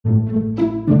The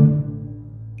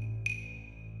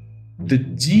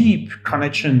deep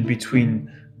connection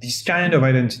between this kind of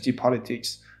identity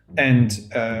politics and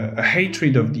a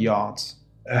hatred of the arts,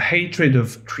 a hatred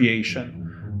of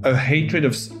creation, a hatred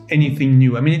of anything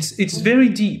new. I mean, it's very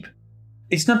deep.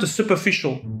 It's not a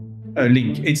superficial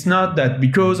link. It's not that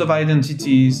because of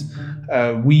identities,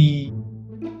 we,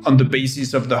 on the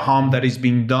basis of the harm that is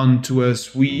being done to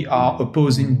us, we are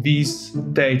opposing this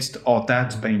text or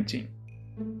that painting.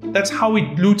 That's how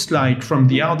it looks like from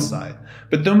the outside.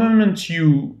 But the moment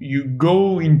you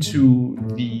go into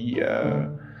the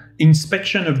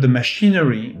inspection of the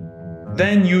machinery,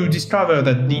 then you discover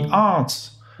that the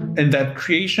arts and that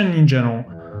creation in general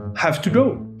have to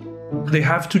go. They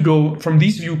have to go from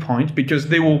this viewpoint because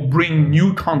they will bring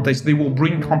new context, they will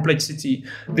bring complexity,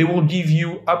 they will give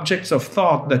you objects of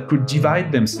thought that could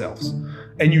divide themselves.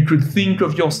 And you could think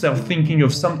of yourself thinking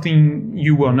of something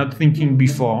you were not thinking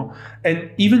before. And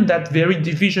even that very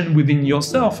division within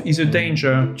yourself is a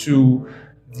danger to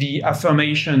the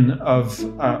affirmation of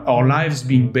our lives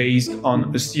being based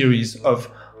on a series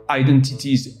of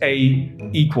identities. A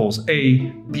equals A,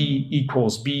 B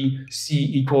equals B, C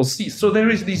equals C. So there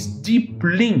is this deep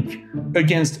link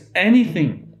against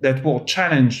anything that will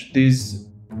challenge this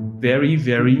very,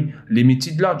 very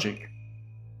limited logic.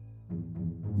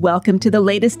 Welcome to the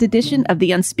latest edition of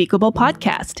the Unspeakable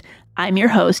podcast. I'm your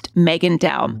host, Megan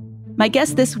Daum. My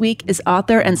guest this week is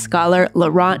author and scholar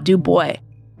Laurent Dubreuil.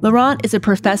 Laurent is a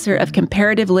professor of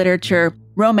comparative literature,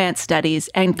 romance studies,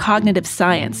 and cognitive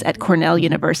science at Cornell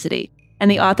University, and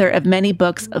the author of many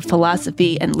books of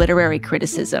philosophy and literary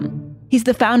criticism. He's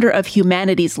the founder of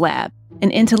Humanities Lab, an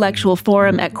intellectual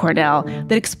forum at Cornell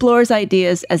that explores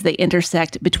ideas as they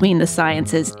intersect between the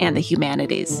sciences and the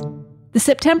humanities. The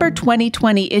September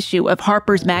 2020 issue of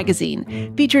Harper's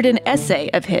Magazine featured an essay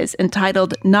of his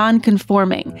entitled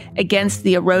 "Non-Conforming: Against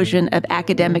the Erosion of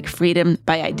Academic Freedom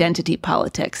by Identity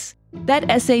Politics." That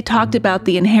essay talked about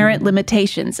the inherent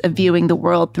limitations of viewing the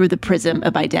world through the prism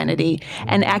of identity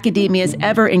and academia's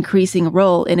ever-increasing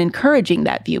role in encouraging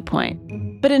that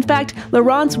viewpoint. But in fact,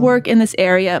 Laurent's work in this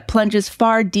area plunges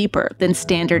far deeper than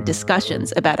standard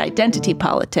discussions about identity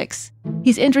politics.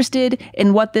 He's interested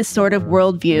in what this sort of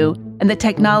worldview and the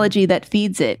technology that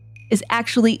feeds it is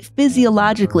actually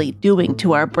physiologically doing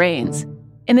to our brains.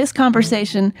 In this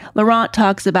conversation, Laurent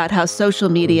talks about how social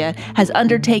media has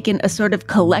undertaken a sort of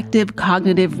collective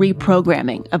cognitive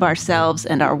reprogramming of ourselves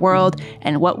and our world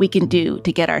and what we can do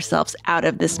to get ourselves out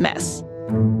of this mess.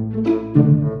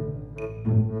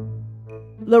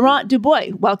 Laurent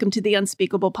Dubreuil, welcome to the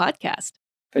Unspeakable podcast.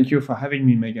 Thank you for having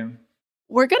me, Megan.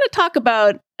 We're going to talk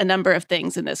about a number of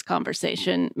things in this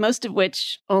conversation, most of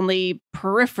which only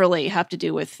peripherally have to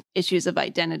do with issues of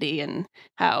identity and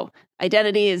how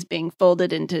identity is being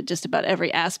folded into just about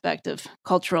every aspect of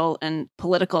cultural and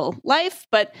political life.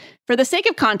 But for the sake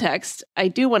of context, I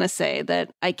do want to say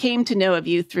that I came to know of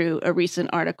you through a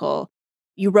recent article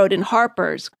you wrote in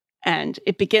Harper's. And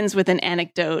it begins with an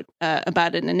anecdote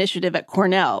about an initiative at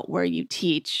Cornell where you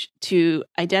teach to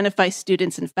identify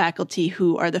students and faculty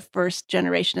who are the first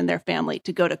generation in their family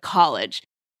to go to college.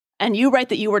 And you write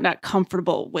that you were not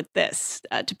comfortable with this,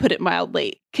 to put it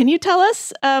mildly. Can you tell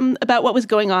us about what was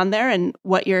going on there and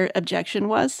what your objection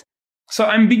was? So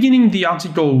I'm beginning the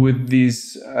article with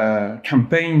this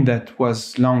campaign that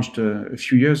was launched a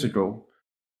few years ago,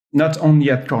 not only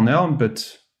at Cornell,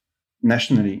 but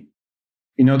nationally,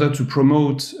 in order to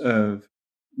promote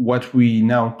what we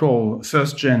now call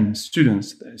first-gen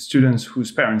students, students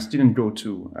whose parents didn't go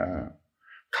to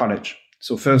college,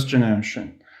 so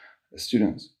first-generation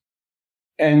students.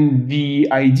 And the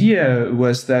idea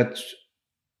was that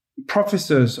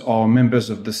professors or members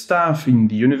of the staff in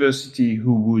the university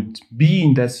who would be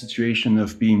in that situation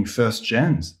of being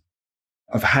first-gens,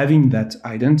 of having that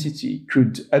identity,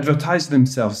 could advertise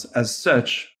themselves as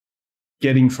such,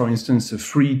 getting, for instance, a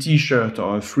free T-shirt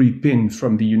or a free pin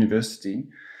from the university,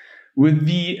 with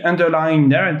the underlying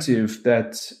narrative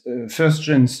that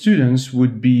first-gen students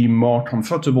would be more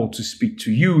comfortable to speak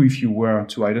to you if you were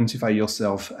to identify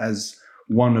yourself as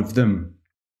one of them.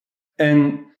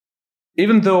 And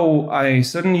even though I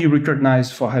certainly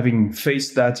recognize for having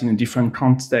faced that in a different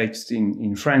context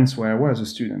in France, where I was a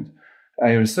student,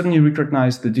 I certainly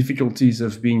recognize the difficulties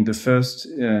of being the first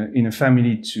in a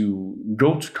family to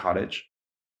go to college.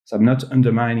 So I'm not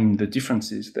undermining the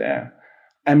differences there.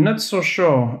 I'm not so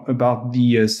sure about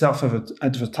the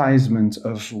self-advertisement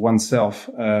of oneself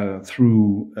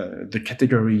through the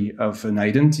category of an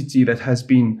identity that has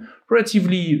been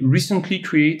relatively recently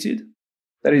created.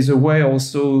 That is a way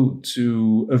also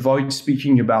to avoid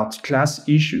speaking about class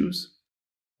issues.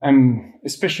 I'm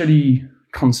especially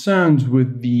concerned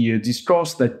with the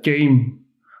discourse that came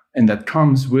and that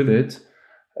comes with it,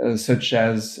 such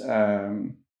as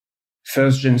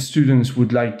first-gen students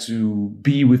would like to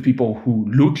be with people who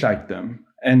look like them.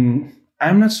 And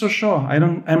I'm not so sure.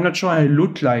 I'm not sure I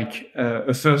look like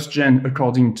a first-gen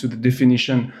according to the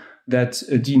definition that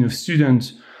a dean of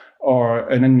students or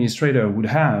an administrator would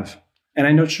have. And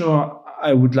I'm not sure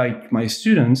I would like my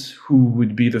students, who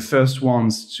would be the first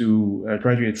ones to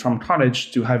graduate from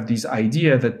college, to have this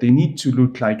idea that they need to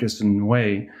look like a certain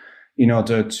way in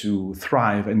order to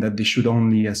thrive, and that they should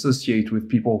only associate with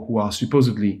people who are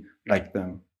supposedly like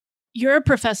them. You're a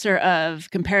professor of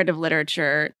comparative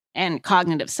literature and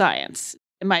cognitive science.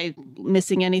 Am I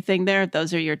missing anything there?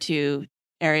 Those are your two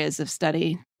areas of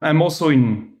study. I'm also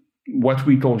in what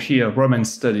we call here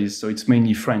Romance studies, so it's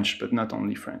mainly French, but not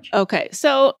only French. Okay,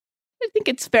 so I think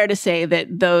it's fair to say that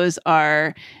those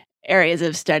are areas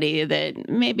of study that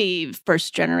maybe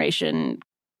first generation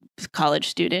college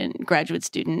student, graduate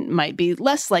student might be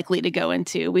less likely to go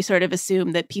into. We sort of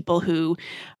assume that people who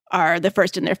are the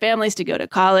first in their families to go to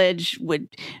college would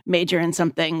major in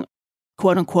something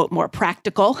quote unquote more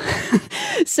practical.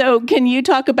 So can you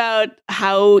talk about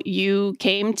how you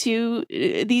came to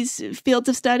these fields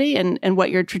of study and what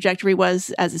your trajectory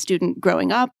was as a student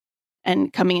growing up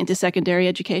and coming into secondary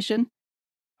education?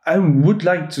 I would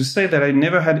like to say that I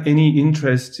never had any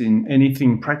interest in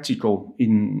anything practical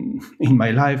in my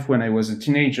life when I was a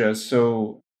teenager.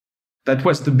 So that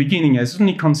was the beginning. I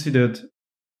certainly considered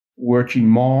working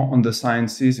more on the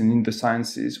sciences and in the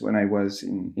sciences when I was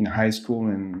in high school,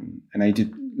 and I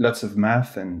did lots of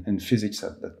math and physics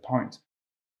at that point.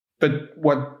 But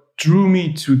what drew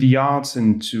me to the arts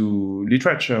and to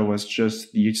literature was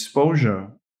just the exposure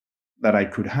that I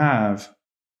could have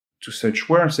to such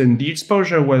works. And the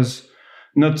exposure was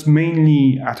not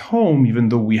mainly at home, even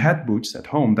though we had books at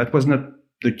home. That was not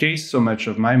the case so much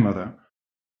of my mother,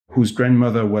 whose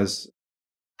grandmother was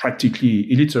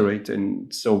practically illiterate.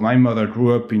 And so my mother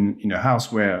grew up in a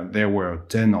house where there were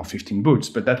 10 or 15 books,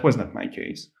 but that was not my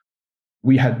case.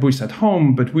 We had books at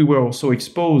home, but we were also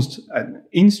exposed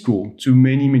in school to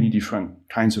many, many different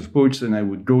kinds of books. And I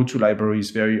would go to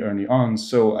libraries very early on.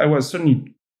 So I was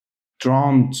certainly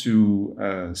drawn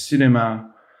to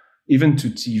cinema, even to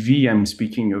TV. I'm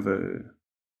speaking of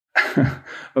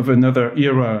of another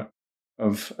era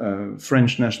of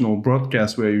French national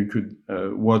broadcast where you could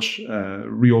watch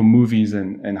real movies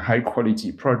and high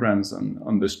quality programs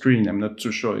on the screen. I'm not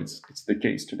too sure it's the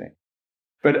case today.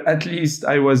 But at least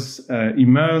I was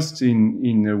immersed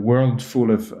in a world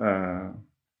full of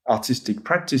artistic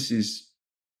practices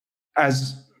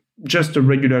as just a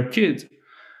regular kid.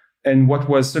 And what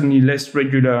was certainly less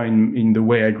regular in the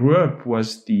way I grew up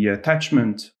was the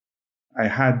attachment I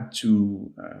had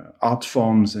to art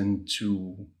forms and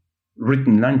to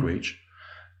written language.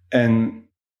 And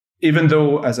even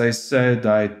though, as I said,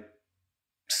 I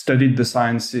studied the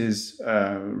sciences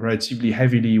relatively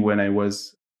heavily when I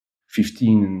was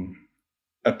 15 and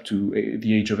up to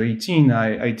the age of 18,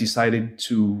 I decided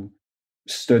to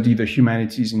study the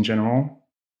humanities in general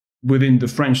within the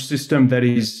French system that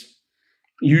is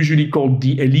usually called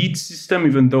the elite system,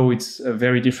 even though it's a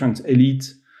very different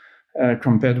elite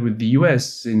compared with the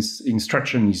US, since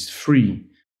instruction is free,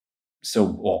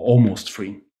 or almost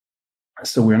free.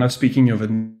 So we're not speaking of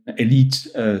an elite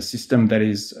system that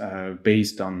is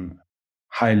based on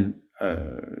high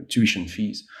tuition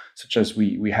fees, such as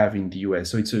we have in the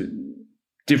US. So it's a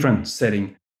different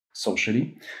setting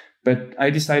socially. But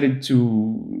I decided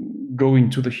to go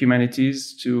into the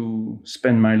humanities to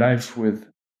spend my life with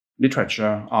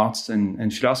literature, arts,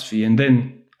 and philosophy. And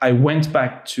then I went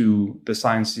back to the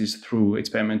sciences through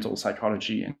experimental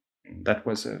psychology. And that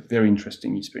was a very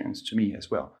interesting experience to me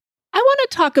as well. I want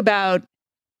to talk about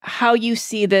how you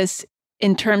see this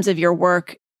in terms of your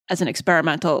work as an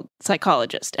experimental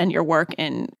psychologist and your work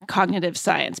in cognitive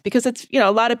science, because it's,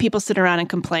 a lot of people sit around and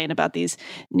complain about these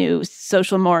new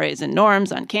social mores and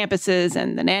norms on campuses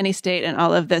and the nanny state and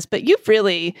all of this, but you've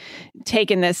really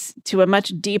taken this to a much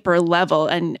deeper level.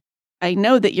 And I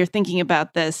know that you're thinking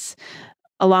about this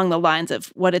along the lines of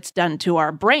what it's done to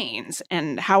our brains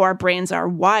and how our brains are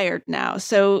wired now.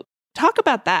 So talk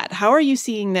about that. How are you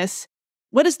seeing this?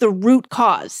 What is the root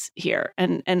cause here?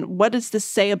 And what does this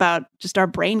say about just our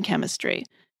brain chemistry?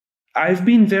 I've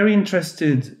been very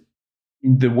interested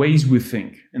in the ways we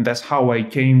think. And that's how I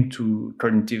came to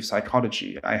cognitive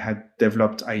psychology. I had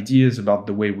developed ideas about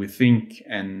the way we think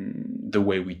and the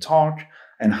way we talk,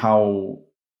 and how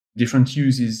different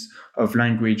uses of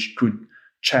language could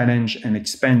challenge and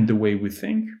expand the way we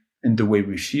think and the way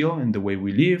we feel and the way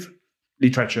we live.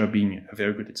 Literature being a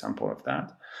very good example of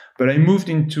that. But I moved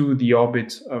into the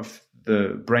orbit of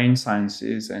the brain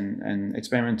sciences and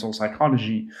experimental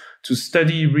psychology to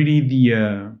study really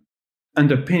the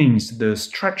underpinnings, the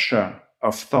structure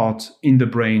of thought in the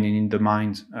brain and in the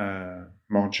mind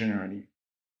more generally.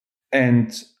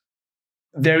 And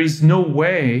there is no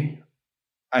way,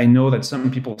 I know that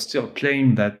some people still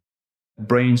claim that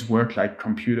brains work like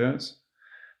computers,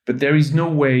 but there is no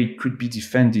way it could be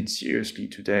defended seriously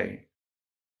today,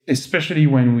 especially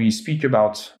when we speak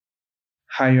about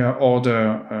higher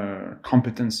order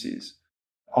competencies.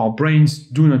 Our brains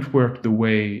do not work the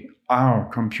way our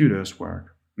computers work.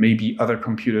 Maybe other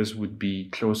computers would be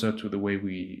closer to the way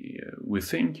we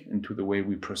think and to the way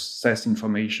we process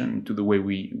information, to the way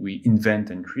we invent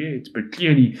and create. But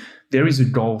clearly, there is a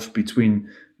gulf between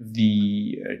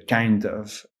the kind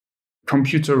of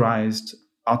computerized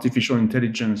artificial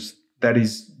intelligence that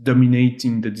is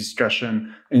dominating the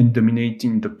discussion and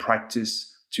dominating the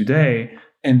practice today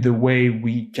and the way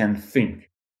we can think,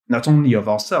 not only of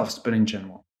ourselves, but in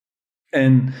general.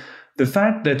 And the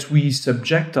fact that we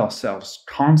subject ourselves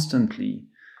constantly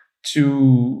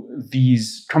to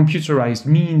these computerized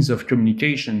means of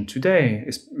communication today,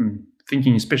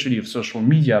 thinking especially of social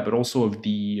media, but also of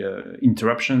the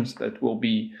interruptions that will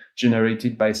be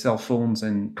generated by cell phones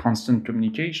and constant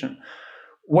communication,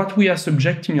 what we are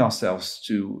subjecting ourselves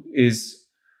to is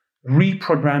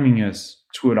reprogramming us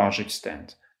to a large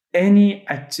extent. Any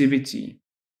activity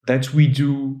that we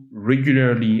do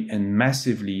regularly and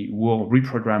massively will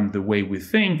reprogram the way we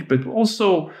think, but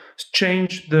also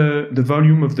change the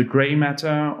volume of the gray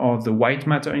matter or the white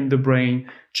matter in the brain,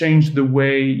 change the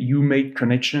way you make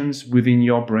connections within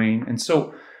your brain. And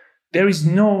so there is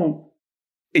no,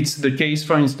 it's the case,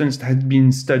 for instance, that had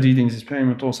been studied in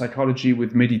experimental psychology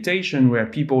with meditation, where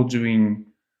people doing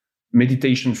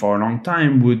meditation for a long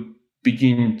time would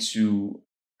begin to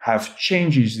have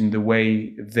changes in the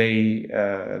way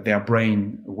their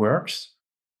brain works.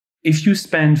 If you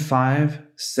spend 5,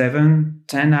 7,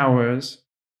 10 hours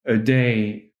a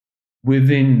day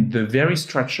within the very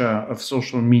structure of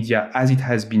social media as it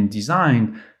has been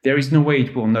designed, there is no way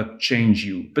it will not change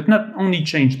you. But not only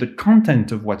change the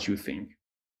content of what you think,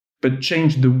 but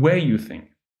change the way you think.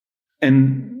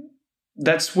 And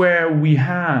that's where we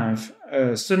have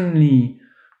suddenly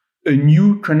a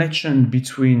new connection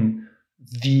between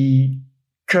the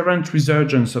current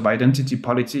resurgence of identity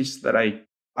politics,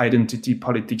 identity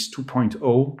politics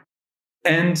 2.0,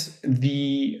 and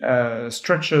the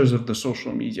structures of the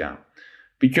social media.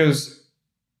 Because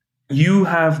you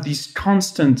have this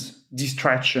constant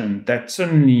distraction that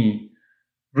suddenly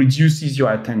reduces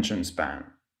your attention span.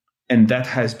 And that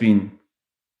has been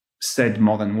said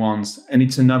more than once, and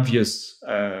it's an obvious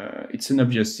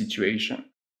situation.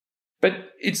 But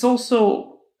it's also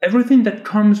everything that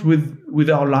comes with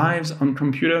our lives on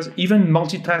computers, even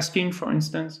multitasking, for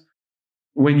instance.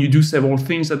 When you do several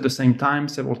things at the same time,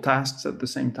 several tasks at the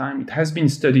same time, it has been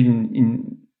studied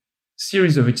in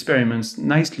series of experiments,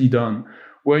 nicely done,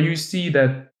 where you see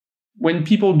that when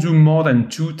people do more than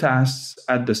 2 tasks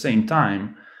at the same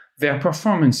time, their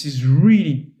performance is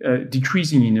really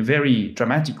decreasing in a very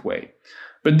dramatic way.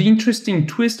 But the interesting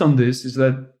twist on this is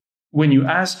that when you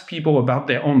ask people about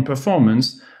their own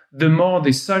performance, the more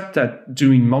they sucked at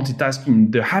doing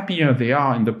multitasking, the happier they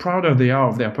are and the prouder they are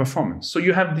of their performance. So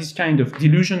you have this kind of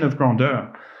delusion of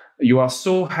grandeur. You are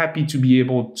so happy to be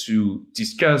able to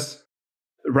discuss,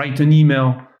 write an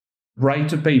email,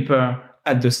 write a paper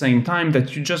at the same time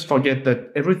that you just forget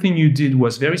that everything you did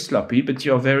was very sloppy, but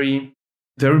you're very,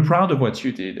 very proud of what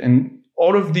you did. And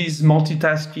all of these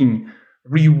multitasking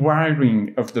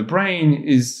rewiring of the brain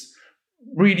is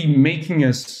really making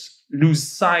us lose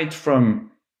sight from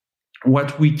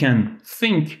what we can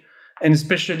think, and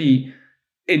especially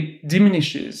it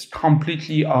diminishes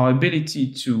completely our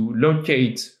ability to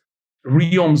locate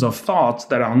realms of thought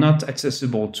that are not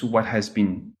accessible to what has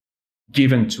been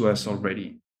given to us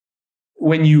already.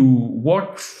 When you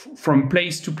walk from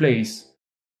place to place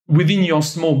within your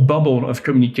small bubble of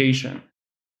communication,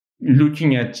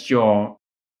 looking at your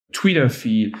Twitter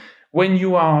feed, when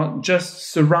you are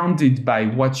just surrounded by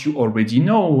what you already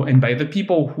know and by the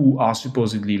people who are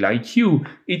supposedly like you,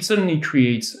 it suddenly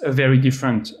creates a very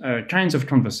different kinds of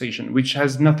conversation, which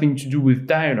has nothing to do with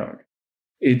dialogue.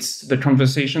 It's the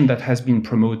conversation that has been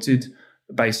promoted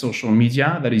by social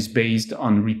media that is based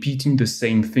on repeating the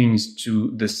same things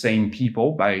to the same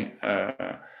people by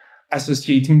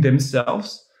associating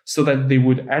themselves so that they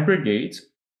would aggregate.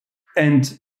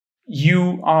 And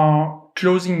you are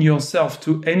closing yourself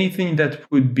to anything that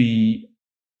would be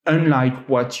unlike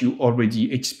what you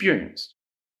already experienced.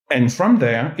 And from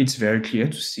there, it's very clear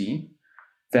to see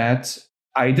that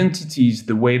identities,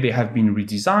 the way they have been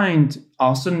redesigned,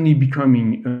 are suddenly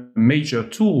becoming a major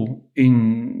tool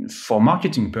for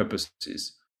marketing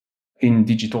purposes in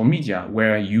digital media,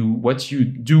 where what you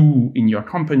do in your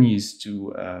company is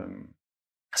to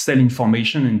sell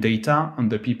information and data on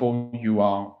the people you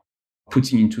are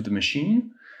putting into the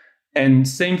machine. And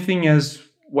same thing as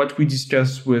what we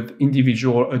discussed with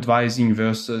individual advising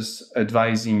versus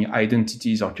advising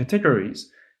identities or categories.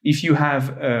 If you have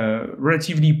a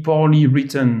relatively poorly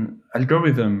written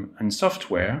algorithm and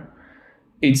software,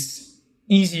 it's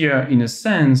easier in a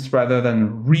sense, rather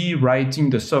than rewriting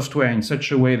the software in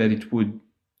such a way that it would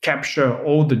capture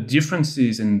all the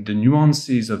differences and the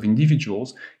nuances of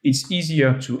individuals, it's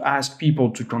easier to ask people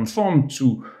to conform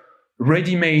to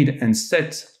ready-made and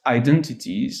set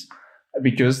identities,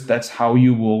 because that's how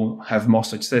you will have more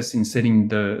success in selling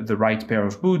the right pair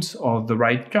of boots or the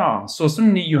right car. So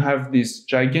suddenly you have this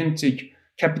gigantic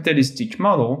capitalistic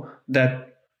model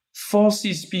that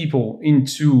forces people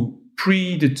into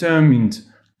predetermined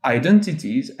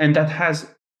identities, and that has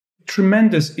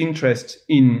tremendous interest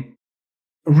in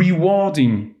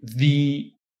rewarding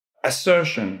the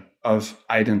assertion of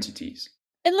identities.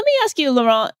 And let me ask you,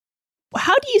 Laurent,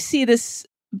 how do you see this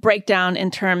breakdown in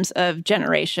terms of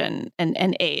generation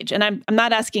and age? And I'm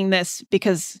not asking this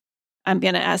because I'm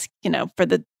going to ask, for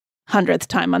the 100th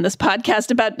time on this podcast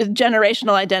about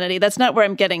generational identity. That's not where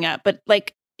I'm getting at. But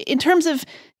like in terms of,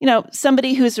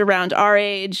 somebody who's around our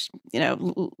age,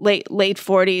 late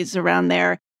 40s, around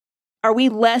there, are we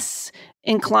less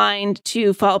inclined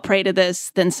to fall prey to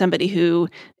this than somebody who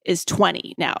is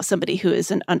 20 now, somebody who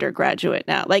is an undergraduate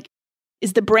now? Like,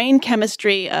 is the brain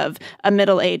chemistry of a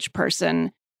middle-aged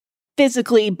person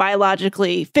physically,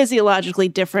 biologically, physiologically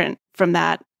different from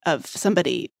that of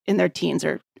somebody in their teens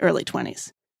or early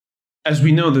 20s? As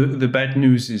we know, the bad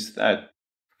news is that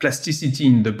plasticity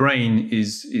in the brain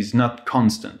is not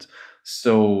constant.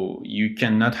 So you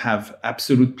cannot have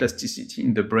absolute plasticity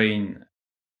in the brain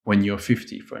when you're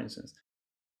 50, for instance.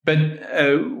 But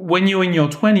when you're in your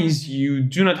 20s, you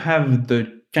do not have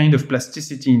the kind of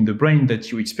plasticity in the brain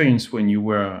that you experienced when you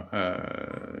were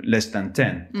less than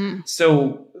 10.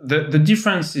 So the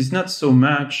difference is not so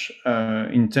much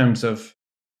in terms of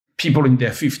people in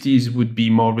their 50s would be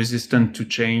more resistant to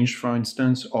change, for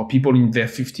instance, or people in their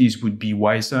 50s would be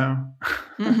wiser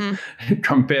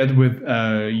compared with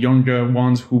younger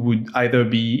ones who would either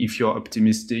be, if you're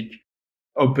optimistic,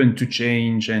 open to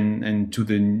change and to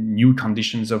the new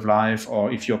conditions of life,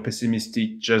 or if you're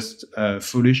pessimistic, just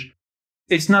foolish.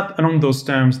 It's not along those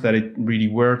terms that it really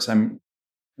works.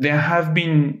 There have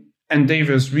been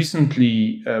endeavors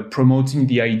recently promoting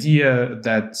the idea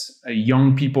that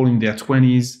young people in their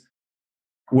 20s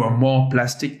were more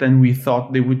plastic than we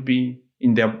thought they would be,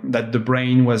 that the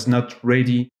brain was not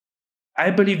ready. I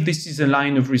believe this is a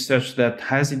line of research that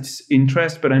has its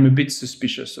interest, but I'm a bit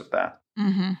suspicious of that.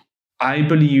 I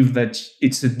believe that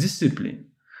it's a discipline.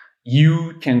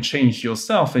 You can change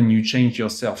yourself, and you change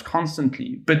yourself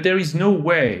constantly. But there is no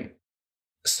way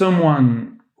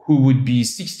someone who would be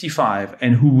 65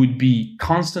 and who would be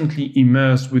constantly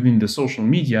immersed within the social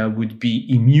media would be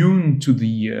immune to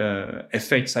the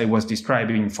effects I was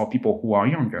describing for people who are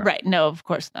younger. Right. No, of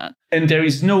course not. And there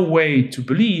is no way to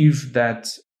believe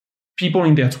that people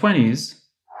in their 20s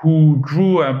who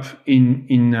grew up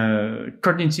in a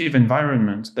cognitive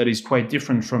environment that is quite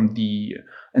different from the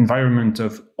environment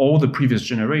of all the previous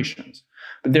generations.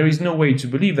 But there is no way to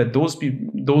believe that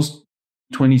those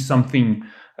 20-something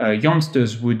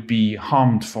youngsters would be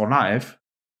harmed for life,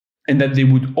 and that they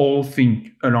would all think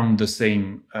along the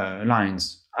same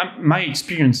lines. My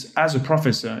experience as a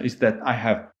professor is that I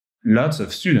have lots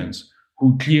of students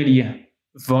who clearly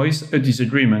voice a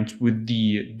disagreement with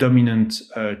the dominant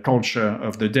culture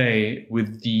of the day,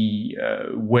 with the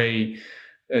way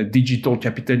digital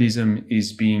capitalism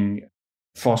is being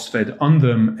force-fed on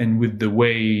them, and with the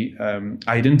way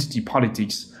identity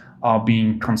politics are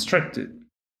being constructed.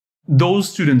 Those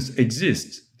students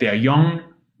exist. They are young.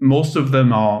 Most of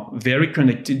them are very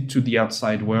connected to the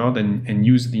outside world and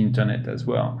use the internet as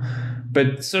well.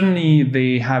 But certainly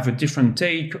they have a different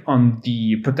take on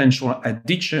the potential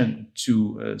addiction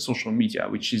to social media,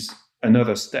 which is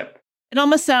another step. It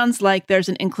almost sounds like there's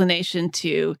an inclination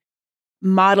to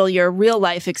model your real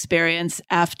life experience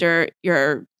after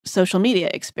your social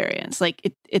media experience.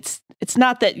 Like it's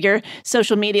not that your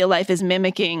social media life is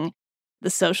mimicking the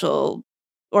social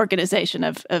organization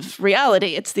of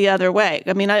reality. It's the other way.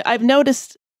 I mean, I've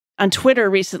noticed on Twitter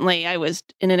recently, I was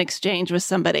in an exchange with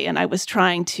somebody and I was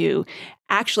trying to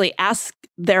actually ask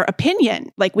their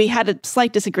opinion. Like we had a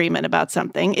slight disagreement about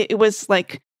something. It was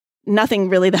like nothing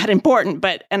really that important.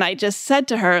 And I just said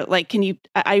to her, like,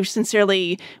 I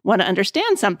sincerely want to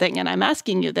understand something and I'm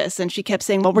asking you this. And she kept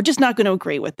saying, well, we're just not going to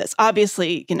agree with this.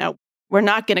 Obviously, we're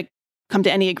not going to come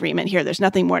to any agreement here. There's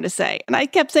nothing more to say. And I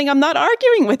kept saying, I'm not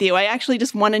arguing with you. I actually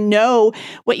just want to know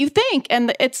what you think.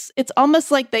 And it's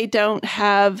almost like they don't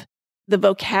have the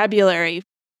vocabulary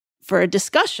for a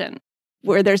discussion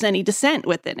where there's any dissent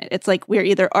within it. It's like we're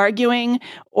either arguing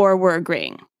or we're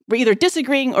agreeing. We're either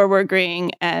disagreeing or we're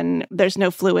agreeing, and there's no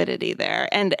fluidity there.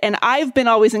 And I've been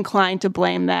always inclined to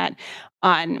blame that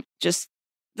on just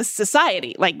the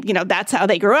society. Like, that's how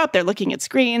they grew up. They're looking at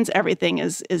screens. Everything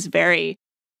is very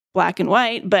black and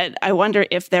white. But I wonder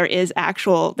if there's an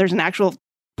actual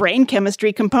brain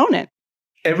chemistry component.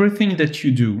 Everything that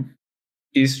you do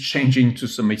is changing to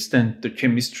some extent the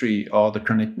chemistry or the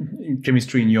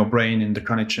chemistry in your brain and the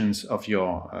connections of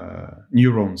your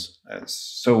neurons.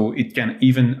 So it can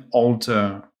even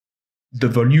alter the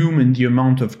volume and the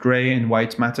amount of gray and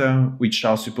white matter, which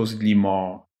are supposedly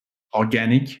more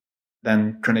organic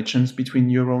than connections between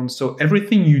neurons. So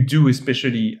everything you do,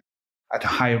 especially at a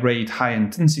high rate, high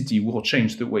intensity, will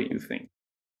change the way you think.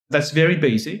 That's very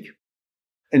basic.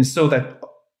 And so that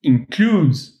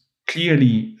includes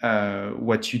clearly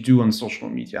what you do on social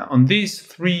media. On these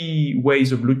three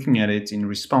ways of looking at it in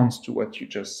response to what you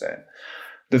just said.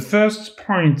 The first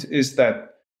point is that,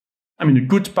 a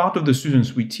good part of the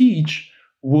students we teach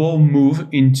will move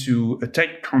into a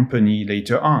tech company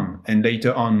later on. And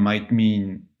later on might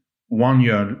mean 1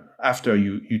 year after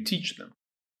you teach them.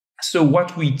 So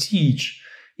what we teach,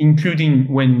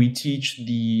 including when we teach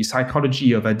the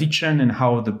psychology of addiction and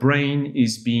how the brain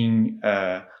is being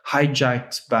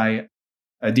hijacked by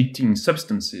addicting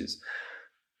substances,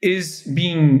 is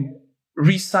being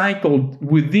recycled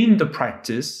within the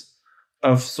practice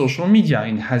of social media.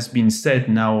 It has been said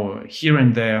now here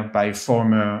and there by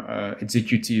former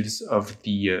executives of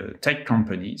the tech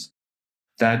companies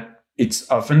that it's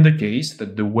often the case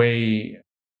that the way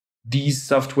these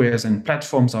softwares and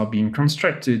platforms are being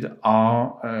constructed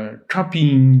are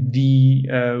copying the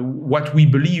what we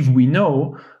believe we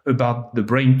know about the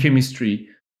brain chemistry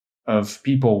of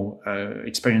people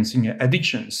experiencing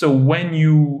addiction. So when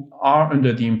you are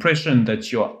under the impression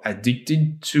that you're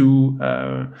addicted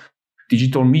to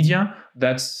digital media,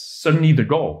 that's suddenly the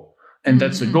goal. And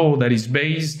that's a goal that is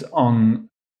based on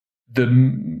the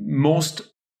most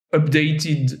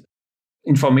updated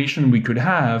information we could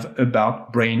have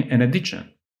about brain and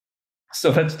addiction.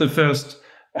 So that's the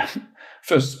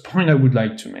first point I would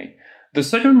like to make. The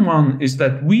second one is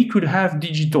that we could have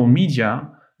digital media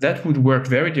that would work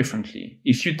very differently.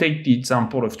 If you take the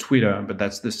example of Twitter, but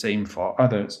that's the same for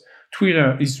others,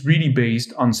 Twitter is really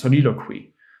based on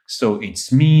soliloquy. So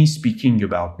it's me speaking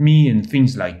about me and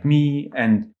things like me,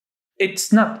 and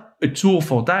it's not a tool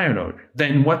for dialogue.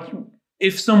 Then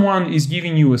if someone is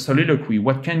giving you a soliloquy,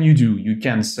 what can you do? You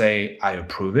can say, I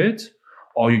approve it,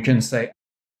 or you can say,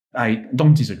 I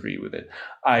don't disagree with it.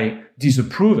 I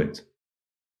disapprove it.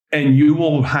 And you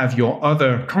will have your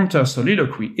other counter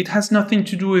soliloquy. It has nothing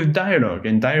to do with dialogue,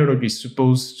 and dialogue is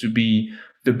supposed to be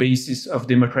the basis of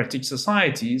democratic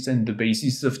societies and the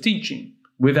basis of teaching.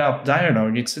 Without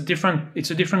dialogue, it's a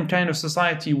different kind of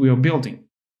society we are building.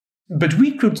 But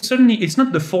we could certainly, it's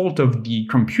not the fault of the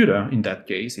computer in that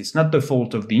case. It's not the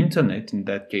fault of the internet in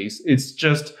that case. It's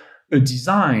just a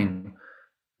design.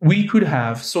 We could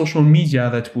have social media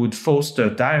that would foster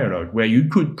dialogue where you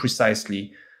could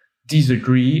precisely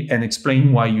disagree and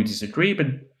explain why you disagree. But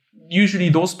usually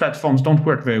those platforms don't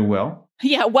work very well.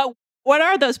 Yeah. What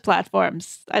are those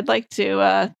platforms? I'd like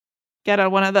to get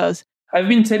on one of those. I've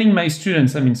been telling my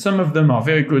students, some of them are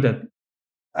very good at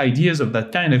ideas of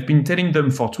that kind. I've been telling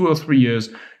them for 2 or 3 years,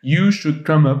 you should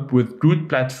come up with good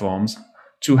platforms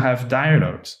to have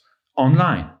dialogues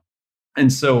online.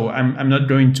 And so I'm not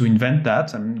going to invent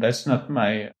that. That's not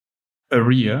my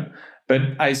area. But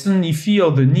I certainly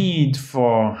feel the need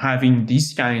for having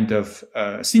this kind of,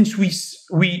 since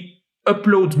we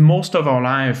upload most of our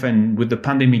life, and with the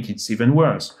pandemic, it's even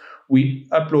worse. We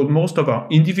upload most of our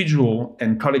individual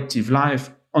and collective life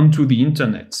onto the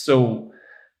internet. So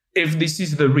if this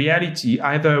is the reality,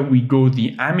 either we go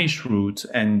the Amish route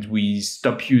and we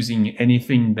stop using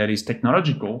anything that is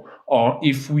technological, or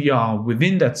if we are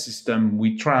within that system,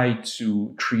 we try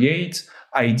to create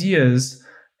ideas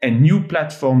and new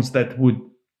platforms that would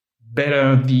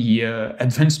better the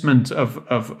advancement of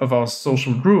our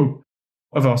social group,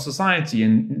 of our society.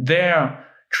 And there,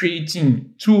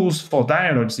 creating tools for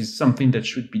dialogues is something that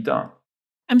should be done.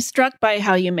 I'm struck by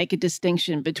how you make a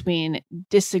distinction between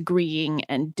disagreeing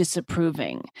and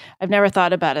disapproving. I've never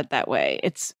thought about it that way.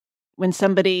 It's when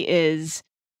somebody is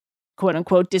quote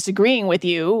unquote disagreeing with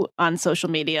you on social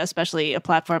media, especially a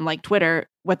platform like Twitter,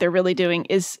 what they're really doing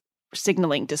is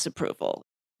signaling disapproval.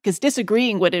 Because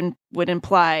disagreeing would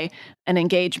imply an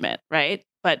engagement, right?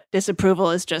 But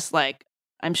disapproval is just like,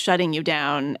 I'm shutting you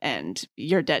down and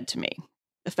you're dead to me,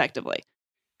 effectively.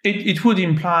 It would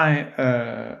imply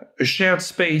a shared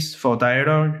space for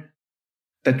dialogue,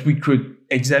 that we could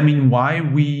examine why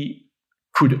we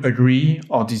could agree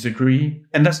or disagree.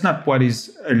 And that's not what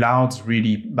is allowed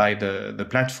really by the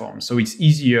platform. So it's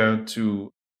easier to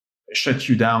shut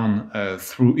you down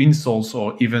through insults,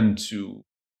 or even to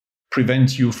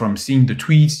prevent you from seeing the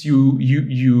tweets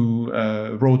you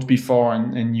wrote before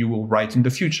and you will write in the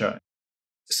future.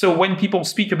 So when people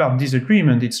speak about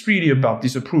disagreement, it's really about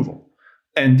disapproval.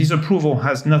 And disapproval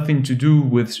has nothing to do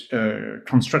with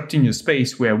constructing a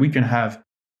space where we can have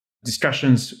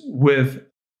discussions with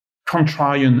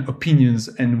contrarian opinions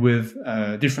and with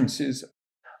differences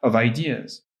of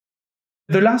ideas.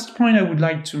 The last point I would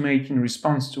like to make in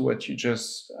response to what you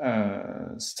just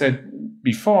said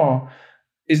before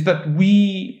is that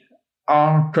we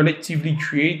are collectively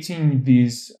creating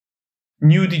this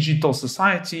new digital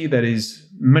society that is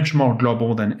much more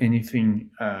global than anything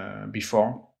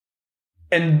before.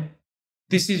 And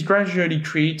this is gradually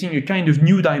creating a kind of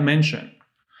new dimension.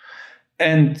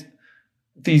 And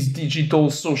this digital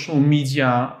social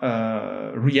media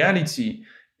reality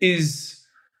is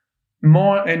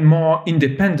more and more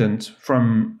independent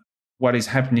from what is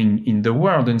happening in the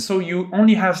world. And so you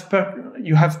only have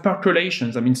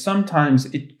percolations. I mean, sometimes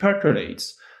it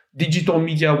percolates. Digital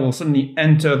media will suddenly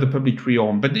enter the public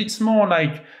realm, but it's more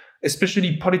like,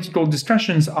 especially political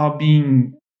discussions are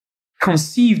being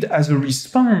conceived as a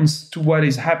response to what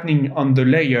is happening on the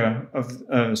layer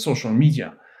of social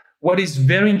media. What is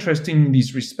very interesting in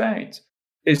this respect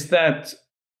is that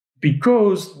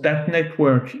because that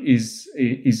network is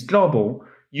global,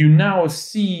 you now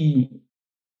see,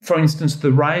 for instance,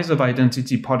 the rise of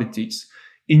identity politics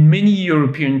in many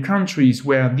European countries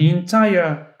where the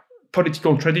entire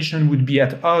political tradition would be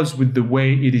at odds with the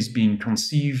way it is being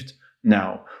conceived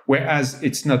now. Whereas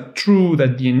it's not true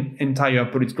that the entire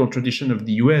political tradition of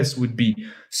the US would be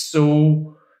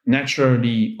so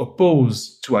naturally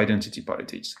opposed to identity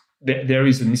politics. There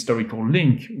is an historical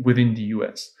link within the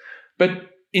US. But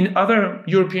in other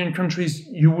European countries,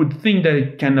 you would think that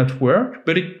it cannot work,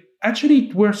 but it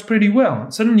works pretty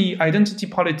well. Suddenly, identity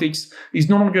politics is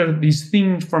no longer this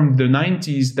thing from the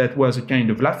 90s that was a kind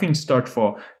of laughingstock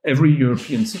for every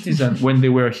European citizen when they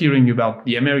were hearing about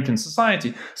the American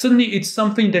society. Suddenly, it's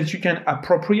something that you can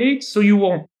appropriate. So you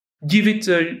will give it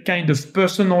a kind of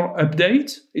personal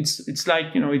update. It's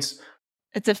like,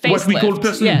 it's a facelift. What we call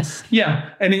yes. Yeah,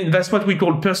 and that's what we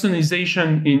call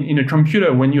personalization in a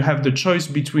computer, when you have the choice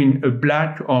between a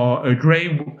black or a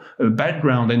gray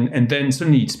background, and then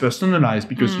suddenly it's personalized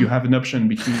because you have an option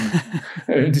between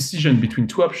a decision between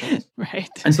two options. Right.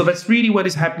 And so that's really what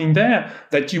is happening there,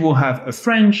 that you will have a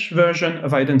French version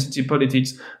of identity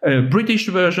politics, a British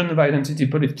version of identity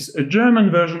politics, a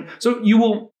German version. So you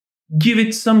will give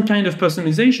it some kind of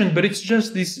personalization, but it's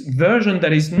just this version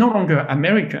that is no longer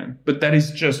American, but that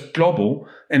is just global,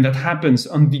 and that happens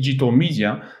on digital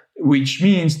media, which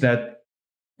means that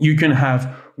you can have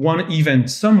one event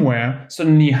somewhere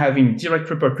suddenly having direct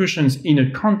repercussions in a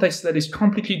context that is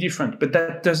completely different, but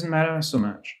that doesn't matter so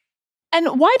much. And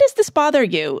why does this bother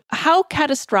you? How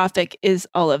catastrophic is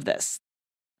all of this?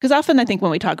 Because often I think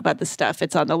when we talk about this stuff,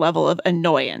 it's on the level of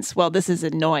annoyance. Well, this is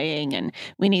annoying and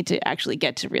we need to actually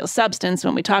get to real substance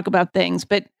when we talk about things.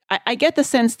 But I get the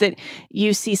sense that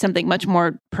you see something much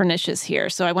more pernicious here.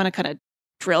 So I want to kind of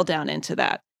drill down into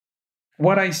that.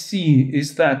 What I see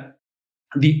is that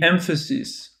the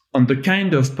emphasis on the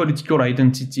kind of political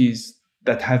identities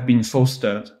that have been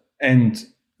fostered and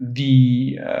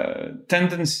the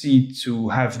tendency to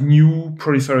have new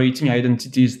proliferating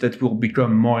identities that will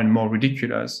become more and more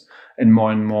ridiculous and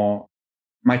more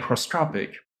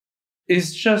microscopic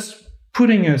is just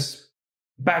putting us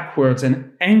backwards and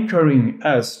anchoring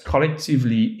us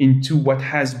collectively into what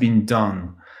has been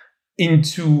done,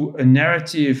 into a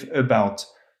narrative about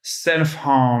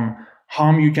self-harm,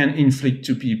 harm you can inflict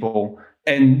to people.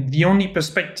 And the only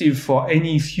perspective for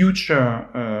any future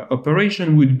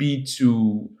operation would be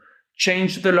to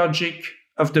change the logic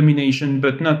of domination,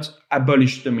 but not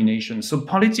abolish domination. So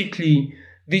politically,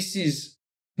 this is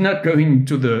not going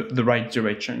to the right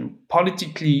direction.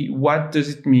 Politically, what does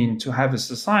it mean to have a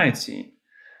society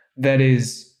that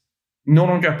is no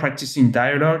longer practicing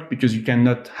dialogue, because you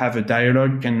cannot have a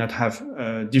dialogue, you cannot have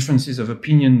differences of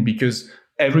opinion, because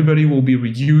everybody will be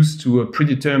reduced to a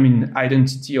predetermined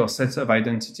identity or set of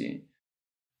identity.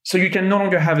 So you can no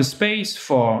longer have a space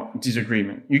for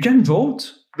disagreement. You can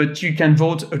vote, but you can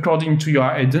vote according to your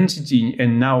identity.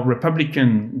 And now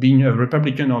being a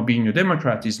Republican or being a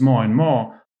Democrat is more and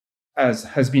more, as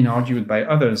has been argued by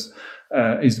others,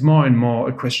 is more and more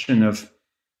a question of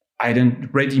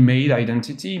ready-made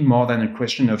identity more than a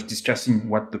question of discussing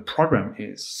what the program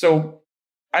is. So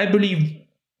I believe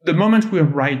the moment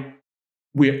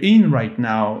we're in right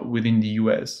now within the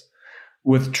US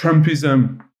with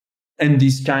Trumpism and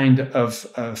this kind of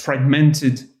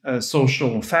fragmented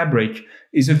social fabric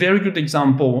is a very good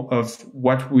example of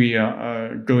what we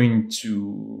are going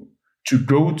to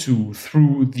go to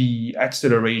through the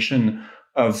acceleration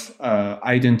of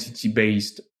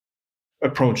identity-based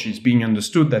approaches, being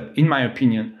understood that, in my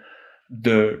opinion,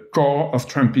 the core of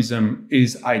Trumpism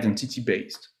is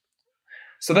identity-based.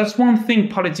 So that's one thing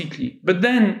politically. But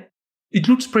then it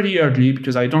looks pretty ugly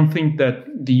because I don't think that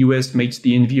the US makes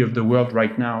the envy of the world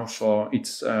right now for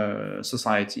its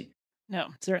society. No,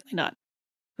 certainly not.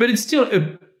 But it's still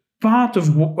a part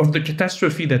of the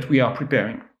catastrophe that we are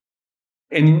preparing.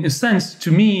 And in a sense,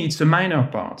 to me, it's a minor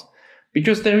part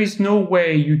because there is no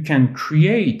way you can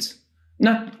create,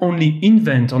 not only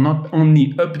invent or not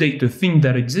only update the thing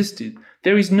that existed.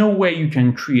 There is no way you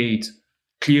can create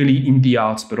clearly in the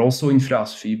arts, but also in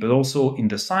philosophy, but also in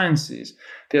the sciences.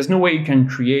 There's no way you can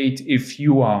create if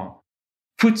you are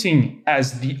putting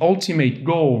as the ultimate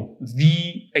goal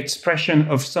the expression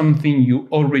of something you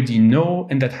already know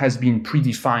and that has been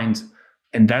predefined.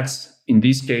 And that's, in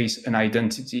this case, an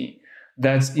identity.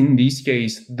 That's, in this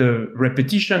case, the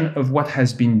repetition of what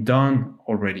has been done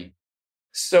already.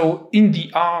 So in the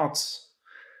arts,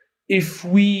 if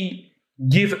we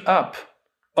give up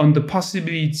on the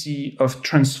possibility of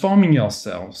transforming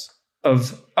ourselves,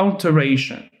 of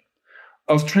alteration,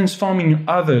 of transforming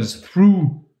others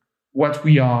through what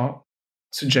we are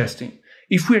suggesting,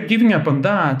 if we're giving up on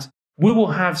that, we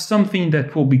will have something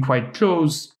that will be quite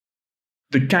close,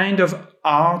 the kind of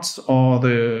arts or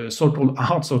the so-called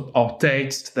arts or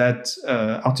text that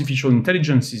artificial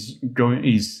intelligence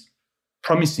is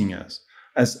promising us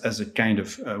as a kind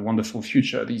of wonderful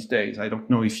future these days. I don't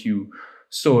know if you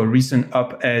saw a recent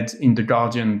op-ed in The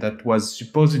Guardian that was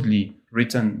supposedly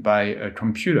written by a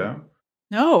computer.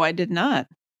 No, I did not.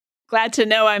 Glad to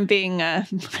know I'm being,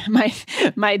 my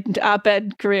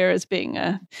op-ed career is being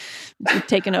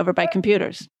taken over by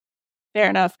computers. Fair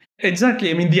enough.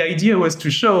 Exactly. I mean, the idea was to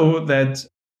show that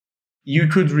you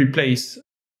could replace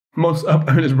most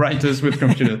op-ed writers with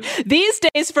computers. These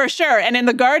days, for sure. And in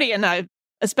The Guardian,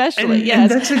 especially,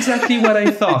 yes. And that's exactly what I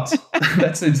thought.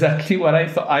 That's exactly what I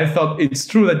thought. I thought it's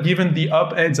true that given the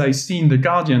op-eds I see in The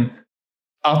Guardian,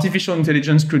 artificial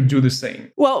intelligence could do the same.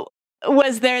 Well,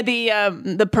 was there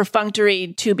the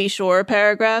perfunctory "to be sure"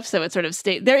 paragraph? So it sort of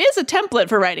there is a template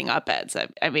for writing op-eds.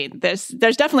 I mean, there's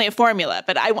definitely a formula,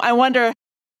 but I wonder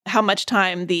how much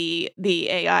time the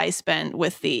AI spent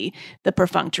with the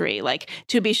perfunctory, like,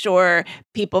 to be sure,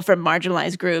 people from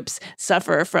marginalized groups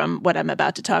suffer from what I'm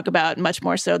about to talk about much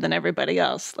more so than everybody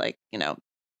else. Like, you know.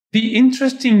 The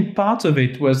interesting part of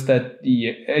it was that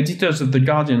the editors of The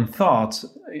Guardian thought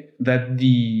that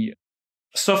the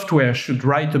software should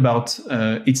write about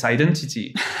its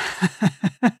identity.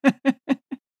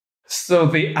 So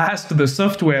they asked the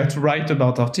software to write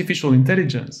about artificial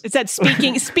intelligence. It said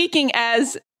speaking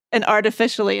as an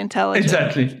artificially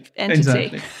intelligent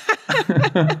entity. Exactly.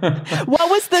 What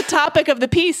was the topic of the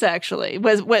piece, actually?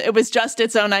 It was just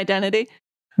its own identity?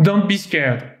 Don't be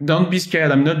scared. Don't be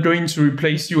scared. I'm not going to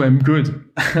replace you. I'm good.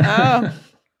 Oh,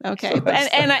 okay. So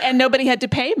and nobody had to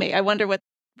pay me. I wonder what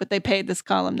they paid this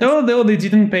columnist. No, they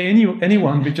didn't pay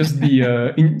anyone because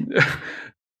the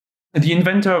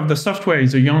inventor of the software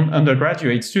is a young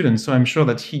undergraduate student, so I'm sure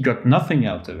that he got nothing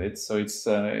out of it. So it's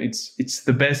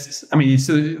the best. I mean, it's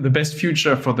the best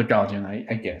future for The Guardian,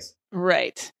 I guess.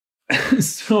 Right.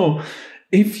 So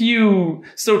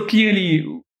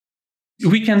clearly,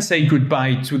 we can say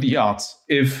goodbye to the arts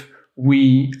if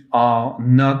we are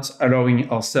not allowing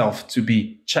ourselves to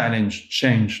be challenged,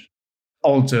 changed,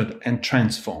 altered, and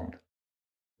transformed.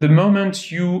 The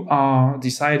moment you are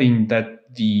deciding that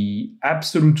the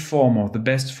absolute form or the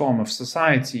best form of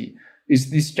society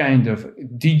is this kind of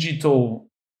digital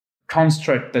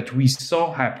construct that we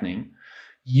saw happening,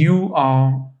 you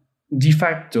are de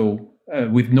facto,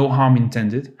 with no harm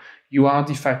intended, you are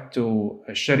de facto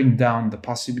shutting down the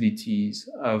possibilities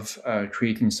of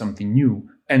creating something new.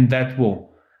 And that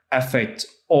will affect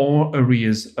all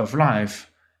areas of life,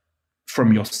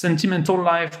 from your sentimental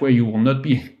life, where you will not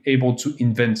be able to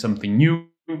invent something new,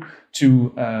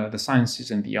 to the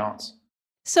sciences and the arts.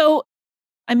 So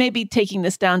I may be taking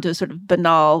this down to a sort of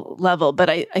banal level, but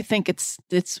I think it's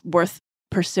worth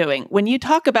pursuing. When you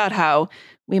talk about how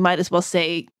we might as well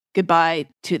say goodbye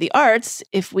to the arts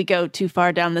if we go too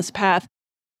far down this path,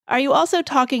 are you also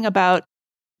talking about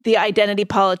the identity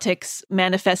politics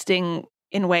manifesting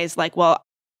in ways like, well,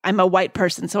 I'm a white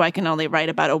person, so I can only write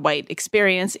about a white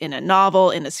experience in a novel,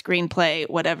 in a screenplay,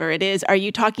 whatever it is? Are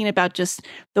you talking about just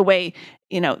the way,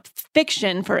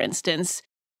 fiction, for instance,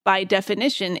 by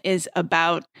definition, is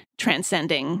about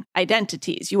transcending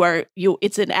identities?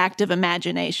 It's an act of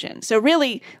imagination. So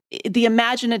really, the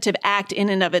imaginative act in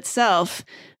and of itself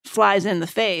flies in the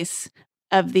face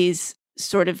of these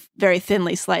sort of very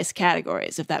thinly sliced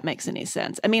categories, if that makes any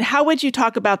sense. I mean, how would you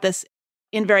talk about this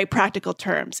in very practical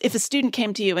terms? If a student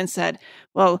came to you and said,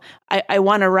 well, I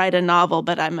want to write a novel,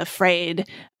 but I'm afraid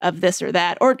of this or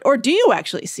that, or do you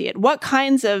actually see it? What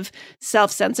kinds of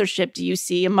self-censorship do you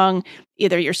see among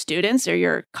either your students or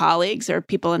your colleagues or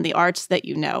people in the arts that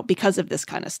you know because of this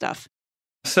kind of stuff?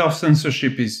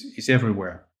 Self-censorship is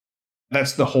everywhere.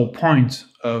 That's the whole point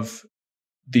of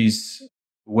this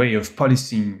way of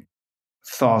policing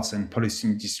thoughts and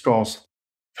policing discourse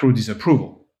through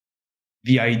disapproval.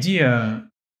 The idea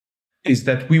is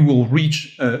that we will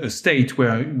reach a state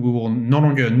where we will no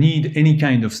longer need any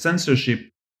kind of censorship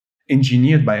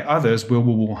engineered by others, where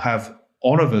we will have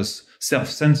all of us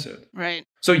self-censored. Right.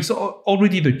 So it's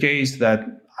already the case that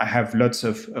I have lots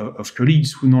of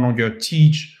colleagues who no longer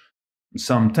teach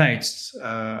some texts.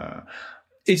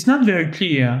 It's not very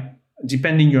clear,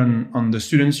 depending on the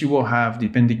students you will have,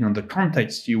 depending on the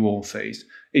context you will face.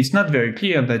 It's not very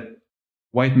clear that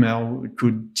white male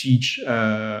could teach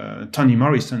Toni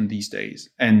Morrison these days.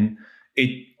 And it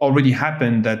already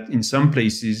happened that in some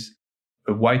places,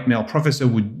 a white male professor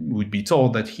would be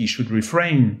told that he should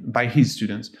refrain by his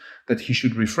students, that he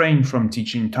should refrain from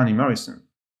teaching Toni Morrison.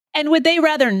 And would they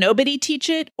rather nobody teach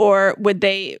it, or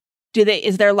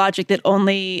is there logic that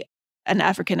only an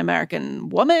African-American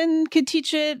woman could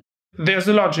teach it? There's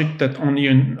a logic that only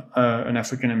an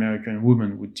African-American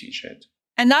woman would teach it.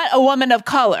 And not a woman of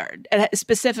color,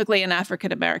 specifically an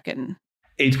African-American.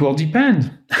 It will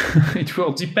depend. It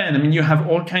will depend. I mean, you have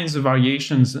all kinds of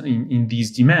variations in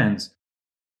these demands.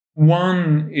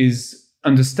 One is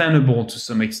understandable to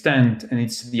some extent, and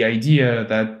it's the idea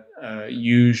that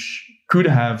you could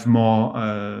have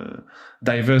more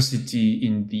diversity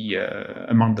in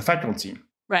among the faculty.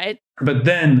 Right. But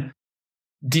then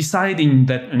deciding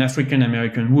that an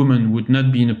African-American woman would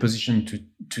not be in a position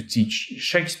to teach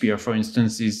Shakespeare, for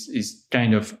instance, is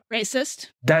kind of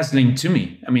racist, dazzling to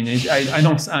me. I mean, I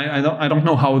don't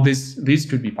know how this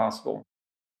could be possible.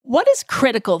 What does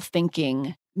critical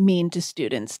thinking mean to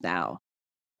students now?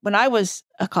 When I was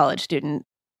a college student,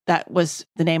 that was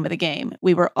the name of the game.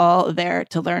 We were all there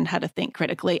to learn how to think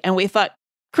critically, and we thought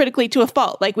critically to a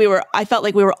fault. I felt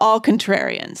like we were all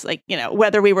contrarians,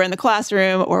 whether we were in the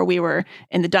classroom or we were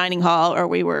in the dining hall or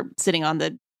we were sitting on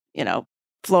the,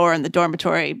 floor in the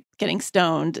dormitory getting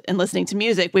stoned and listening to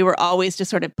music. We were always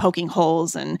just sort of poking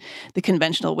holes in the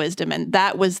conventional wisdom. And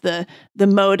that was the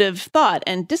mode of thought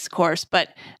and discourse. But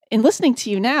in listening to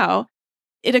you now,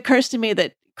 it occurs to me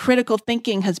that critical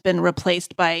thinking has been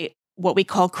replaced by what we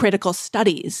call critical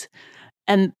studies.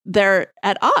 And they're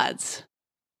at odds,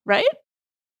 right?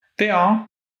 They are.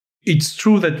 It's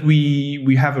true that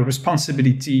we have a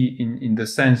responsibility in the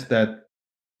sense that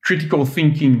critical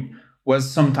thinking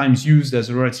was sometimes used as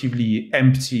a relatively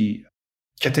empty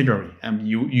category.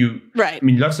 Right. I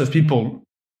mean, lots of people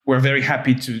were very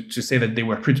happy to say that they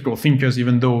were critical thinkers,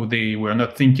 even though they were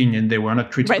not thinking and they were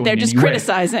not critical. Right. They're just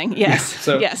criticizing. Yes. Yeah.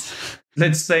 So yes.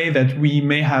 Let's say that we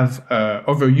may have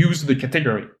overused the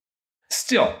category.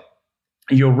 Still,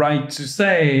 you're right to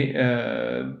say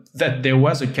that there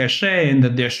was a cachet and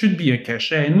that there should be a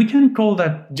cachet, and we can call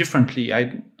that differently.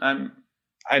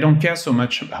 I don't care so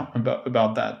much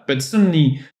about that. But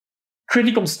certainly,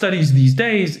 critical studies these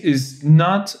days is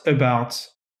not about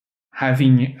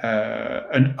having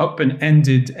an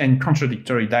open-ended and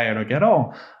contradictory dialogue at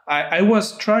all. I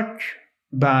was struck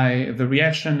by the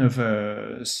reaction of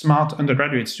a smart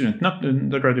undergraduate student, not an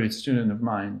undergraduate student of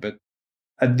mine, but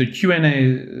at the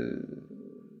Q&A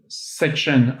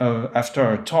section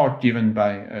after a talk given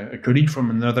by a colleague from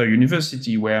another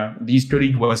university, where this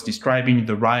colleague was describing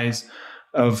the rise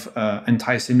of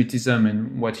anti-Semitism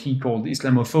and what he called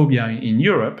Islamophobia in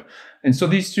Europe. And so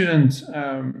this student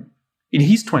in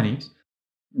his 20s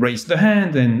raised the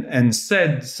hand and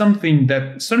said something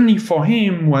that certainly for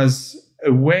him was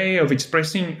a way of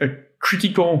expressing a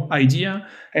critical idea.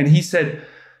 And he said,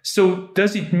 so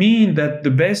does it mean that the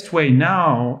best way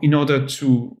now, in order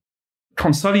to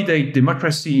consolidate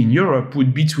democracy in Europe,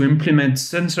 would be to implement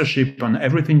censorship on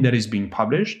everything that is being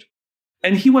published?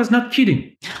 And he was not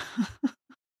kidding.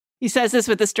 He says this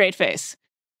with a straight face.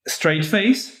 Straight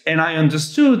face. And I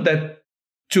understood that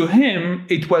to him,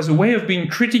 it was a way of being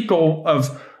critical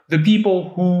of the people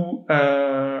who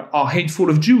are hateful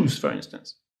of Jews, for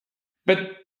instance. But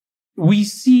we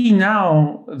see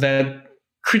now that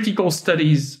critical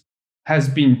studies has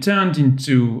been turned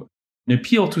into an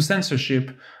appeal to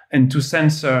censorship and to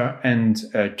censor and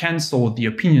cancel the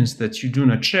opinions that you do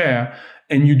not share.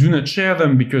 And you do not share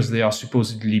them because they are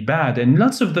supposedly bad. And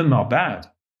lots of them are bad.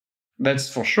 That's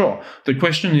for sure. The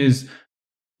question is,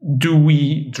 do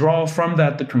we draw from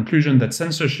that the conclusion that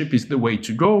censorship is the way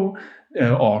to go,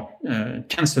 or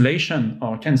cancellation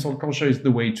or cancel culture is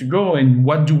the way to go? And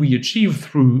what do we achieve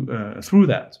through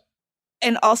that?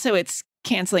 And also it's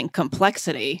canceling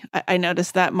complexity. I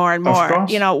noticed that more and more. Of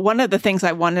course. One of the things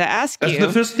I wanted to ask you. That's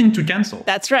the first thing to cancel.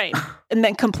 That's right. And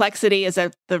then complexity is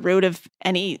at the root of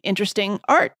any interesting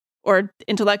art or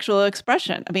intellectual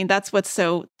expression. I mean, that's what's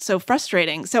so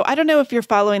frustrating. So I don't know if you're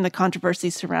following the controversy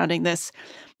surrounding this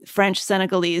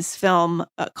French-Senegalese film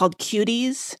called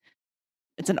Cuties.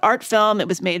 It's an art film. It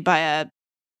was made by a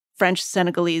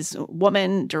French-Senegalese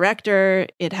woman director.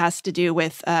 It has to do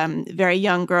with very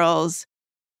young girls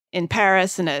in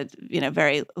Paris, in a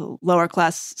very lower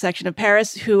class section of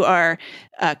Paris, who are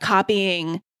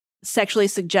copying sexually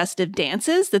suggestive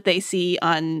dances that they see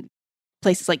on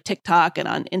places like TikTok and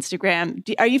on Instagram.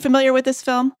 Are you familiar with this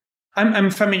film? I'm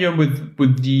familiar with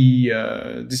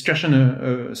the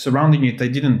discussion surrounding it. I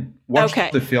didn't watch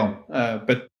the film,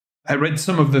 but I read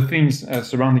some of the things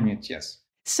surrounding it, yes.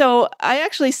 So I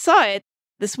actually saw it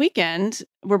this weekend.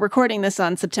 We're recording this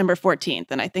on September 14th,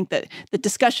 and I think that the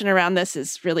discussion around this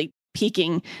is really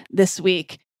peaking this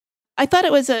week. I thought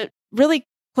it was a really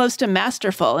close to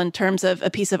masterful in terms of a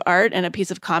piece of art and a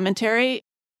piece of commentary.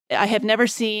 I have never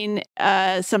seen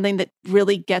something that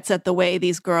really gets at the way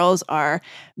these girls are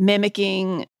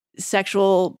mimicking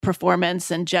sexual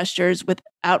performance and gestures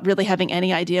without really having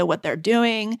any idea what they're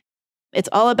doing. It's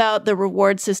all about the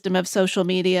reward system of social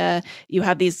media. You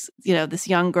have these, this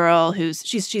young girl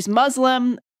she's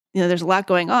Muslim. There's a lot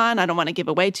going on. I don't want to give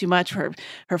away too much.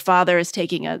 Her father is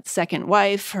taking a second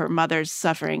wife. Her mother's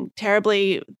suffering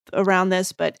terribly around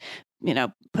this, but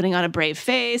putting on a brave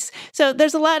face. So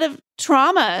there's a lot of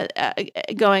trauma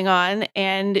going on,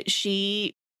 and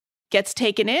she gets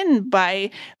taken in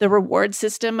by the reward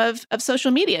system of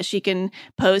social media. She can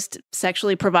post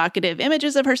sexually provocative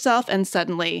images of herself, and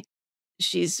suddenly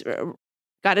she's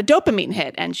got a dopamine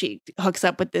hit, and she hooks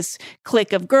up with this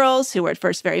clique of girls who are at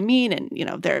first very mean, and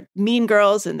they're mean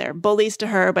girls and they're bullies to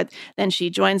her, but then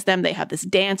she joins them. They have this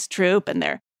dance troupe, and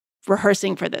they're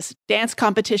rehearsing for this dance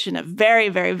competition of very,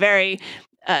 very, very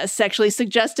sexually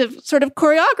suggestive sort of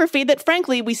choreography that,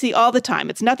 frankly, we see all the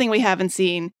time. It's nothing we haven't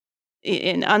seen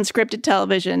in unscripted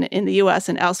television in the US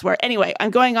and elsewhere. Anyway, I'm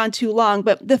going on too long,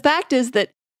 but the fact is that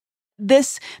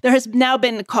there has now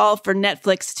been a call for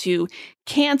Netflix to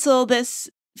cancel this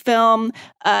film.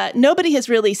 Nobody has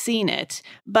really seen it,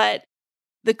 but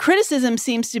the criticism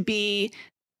seems to be,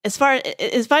 as far as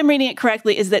if I'm reading it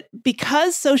correctly, is that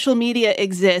because social media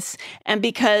exists and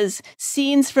because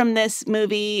scenes from this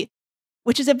movie,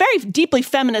 which is a very deeply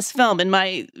feminist film in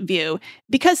my view,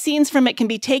 because scenes from it can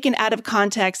be taken out of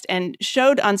context and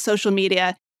showed on social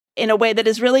media in a way that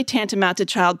is really tantamount to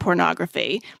child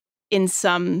pornography in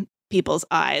some people's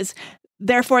eyes,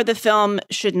 therefore the film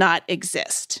should not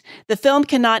exist. The film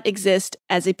cannot exist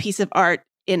as a piece of art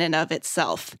in and of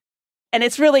itself. And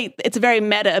it's very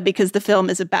meta, because the film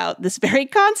is about this very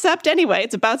concept anyway.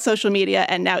 It's about social media,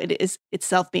 and now it is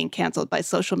itself being canceled by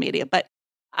social media. But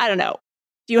I don't know.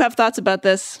 Do you have thoughts about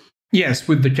this? Yes,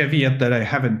 with the caveat that I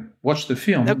haven't watched the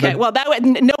film. Okay, well,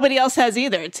 nobody else has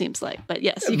either, it seems like. But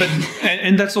yes.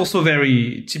 And that's also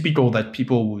very typical that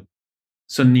people would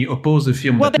suddenly oppose a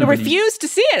film. Well, they refuse to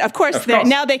see it. Of course.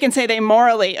 Now they can say they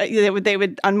morally, they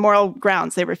would on moral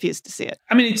grounds, they refuse to see it.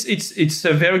 I mean, it's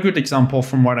a very good example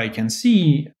from what I can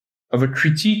see of a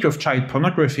critique of child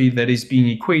pornography that is being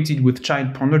equated with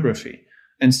child pornography.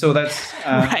 And so that's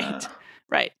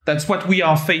right. That's what we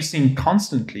are facing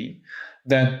constantly.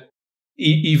 That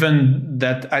even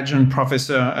that adjunct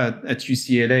professor at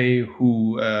UCLA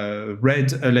who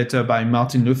read a letter by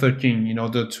Martin Luther King in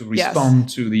order to respond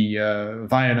to the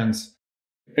violence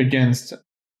against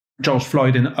George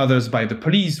Floyd and others by the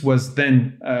police was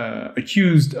then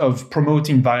accused of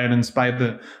promoting violence by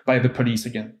the police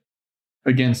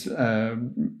against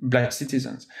Black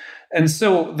citizens. And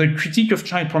so the critique of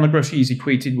child pornography is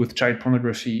equated with child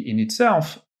pornography in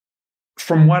itself.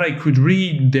 From what I could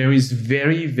read, there is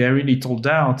very, very little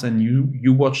doubt, and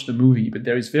you watch the movie, but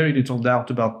there is very little doubt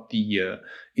about the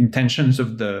intentions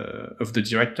of the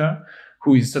director,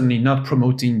 who is certainly not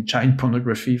promoting child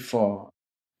pornography for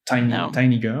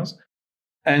tiny girls.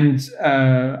 And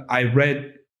I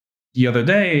read the other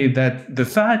day that the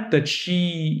fact that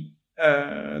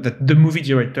that the movie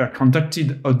director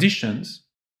conducted auditions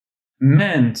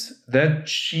meant that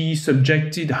she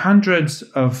subjected hundreds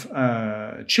of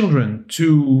children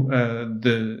to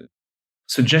the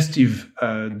suggestive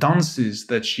dances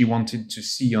that she wanted to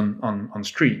see on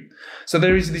screen. So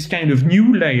there is this kind of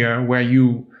new layer where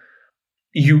you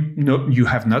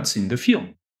have not seen the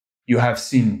film. You have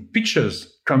seen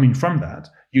pictures coming from that.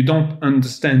 You don't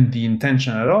understand the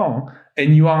intention at all.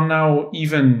 And you are now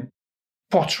even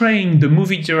portraying the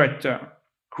movie director,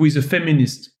 who is a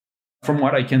feminist, from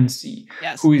what I can see,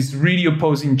 yes, who is really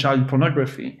opposing child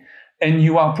pornography. And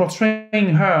you are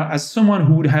portraying her as someone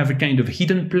who would have a kind of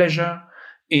hidden pleasure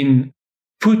in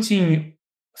putting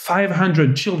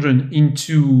 500 children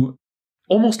into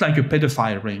almost like a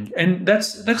pedophile ring. And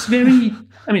that's very,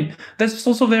 that's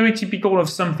also very typical of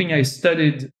something I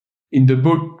studied in the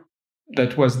book.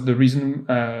 That was the reason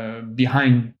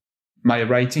behind my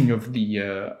writing of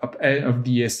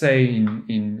the essay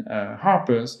in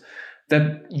Harper's,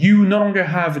 that you no longer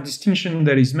have a distinction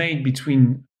that is made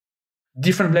between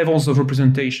different levels of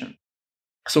representation.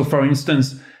 So, for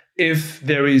instance, if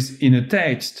there is in a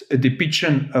text a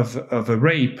depiction of a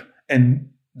rape and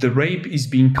the rape is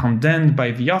being condemned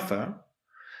by the author,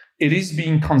 it is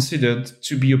being considered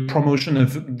to be a promotion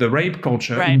of the rape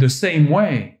culture, right, in the same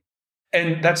way.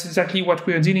 And that's exactly what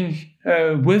we're dealing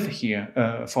with here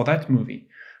for that movie,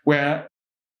 where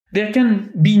there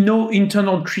can be no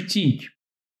internal critique.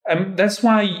 That's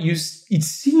why it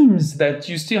seems that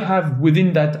you still have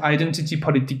within that identity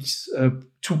politics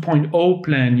 2.0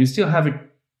 plan, you still have a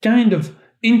kind of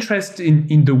interest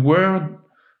in the word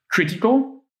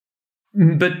critical,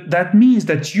 but that means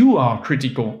that you are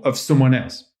critical of someone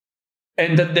else.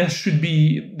 And that there should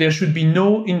be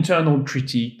no internal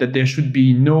critique, that there should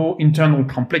be no internal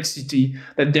complexity,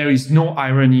 that there is no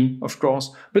irony, of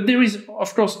course, but there is,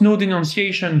 of course, no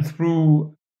denunciation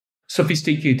through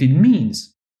sophisticated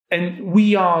means. And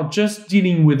we are just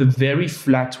dealing with a very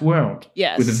flat world,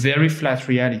 yes, with a very flat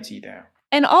reality there.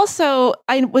 And also,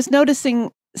 I was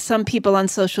noticing some people on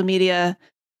social media,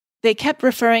 they kept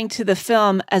referring to the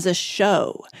film as a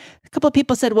show. A couple of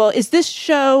people said, well, is this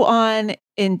show on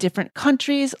in different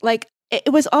countries? Like,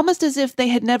 it was almost as if they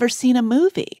had never seen a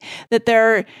movie, that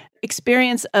their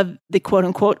experience of the quote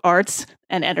unquote arts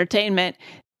and entertainment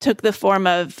took the form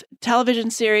of television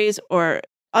series or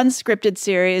unscripted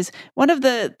series. One of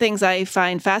the things I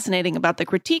find fascinating about the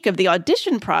critique of the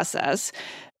audition process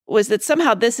was that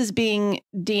somehow this is being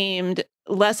deemed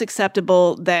less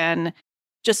acceptable than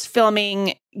just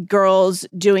filming girls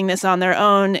doing this on their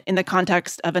own in the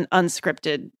context of an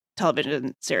unscripted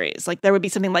television series. Like there would be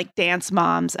something like Dance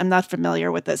Moms. I'm not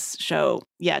familiar with this show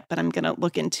yet, but I'm going to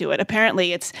look into it.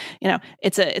 Apparently it's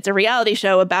a reality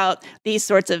show about these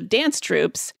sorts of dance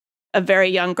troupes of very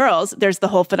young girls. There's the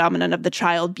whole phenomenon of the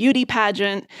child beauty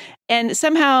pageant. And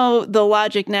somehow the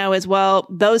logic now is, well,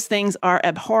 those things are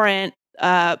abhorrent.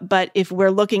 But if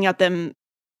we're looking at them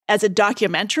as a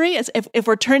documentary, as if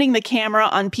we're turning the camera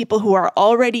on people who are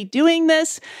already doing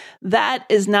this, that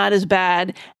is not as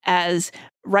bad as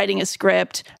writing a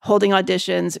script, holding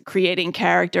auditions, creating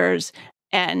characters,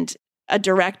 and a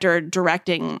director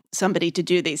directing somebody to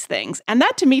do these things. And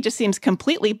that to me just seems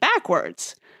completely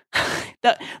backwards.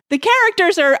 The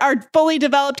characters are fully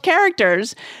developed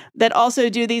characters that also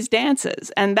do these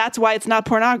dances. And that's why it's not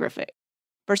pornography,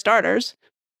 for starters.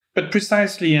 But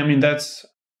precisely, I mean, that's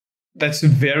a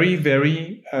very,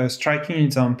 very striking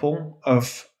example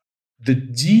of the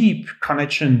deep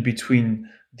connection between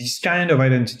this kind of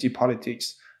identity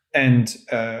politics and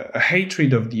a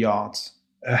hatred of the arts,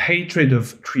 a hatred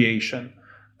of creation,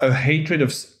 a hatred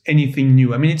of anything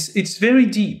new. I mean, it's very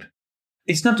deep.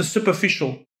 It's not a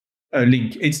superficial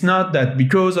link. It's not that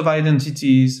because of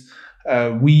identities,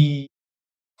 we,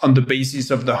 on the basis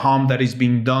of the harm that is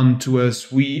being done to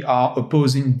us, we are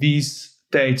opposing this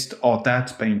text or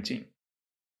that painting.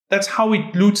 That's how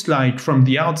it looks like from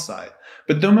the outside.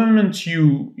 But the moment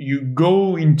you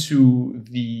go into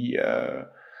the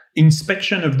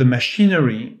inspection of the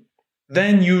machinery,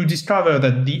 then you discover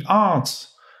that the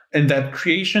arts and that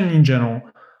creation in general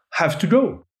have to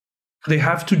go. They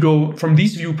have to go from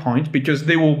this viewpoint because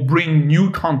they will bring new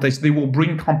context, they will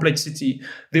bring complexity,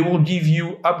 they will give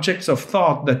you objects of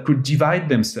thought that could divide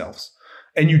themselves.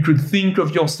 And you could think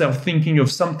of yourself thinking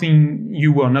of something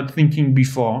you were not thinking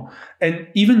before. And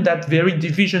even that very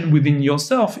division within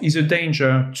yourself is a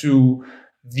danger to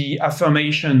the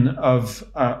affirmation of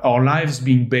our lives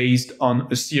being based on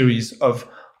a series of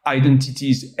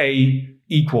identities, A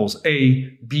equals A,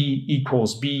 B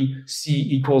equals B, C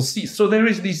equals C. So there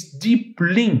is this deep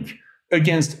link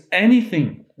against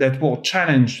anything that will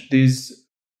challenge this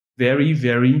very,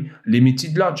 very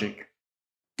limited logic.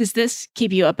 Does this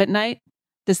keep you up at night?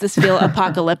 Does this feel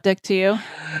apocalyptic to you?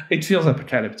 It feels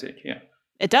apocalyptic, yeah.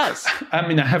 It does. I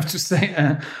mean, I have to say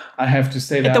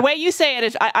that the way you say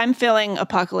it, I'm feeling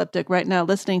apocalyptic right now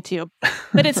listening to you.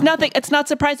 But it's nothing. It's not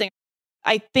surprising.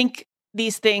 I think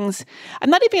these things. I'm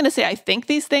not even going to say I think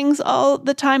these things all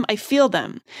the time. I feel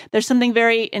them. There's something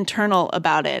very internal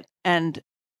about it, and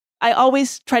I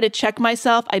always try to check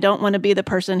myself. I don't want to be the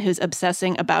person who's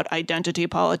obsessing about identity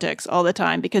politics all the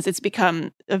time because it's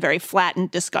become a very flattened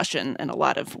discussion in a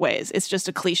lot of ways. It's just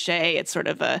a cliche. It's sort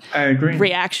of a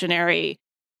reactionary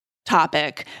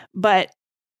topic. But,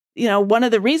 one of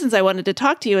the reasons I wanted to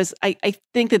talk to you is I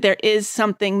think that there is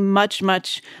something much,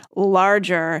 much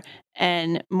larger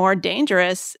and more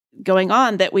dangerous going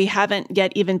on that we haven't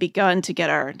yet even begun to get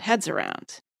our heads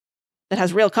around that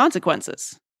has real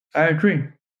consequences. I agree.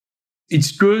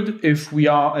 It's good if we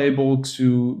are able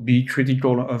to be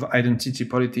critical of identity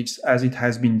politics as it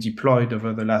has been deployed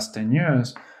over the last 10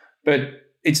 years. But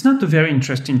it's not a very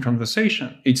interesting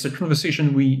conversation. It's a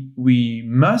conversation we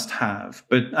must have,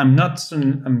 but I'm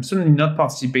certainly not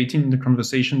participating in the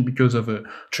conversation because of a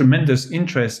tremendous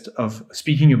interest of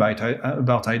speaking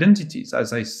about identities.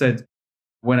 As I said,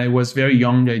 when I was very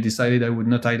young, I decided I would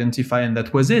not identify, and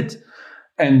that was it.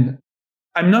 And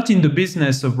I'm not in the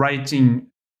business of writing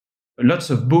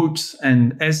lots of books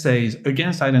and essays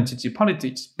against identity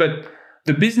politics. But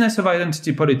the business of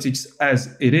identity politics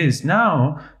as it is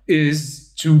now is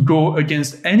to go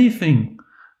against anything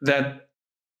that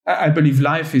I believe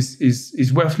life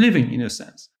is worth living, in a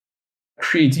sense.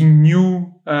 Creating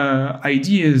new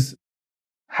ideas,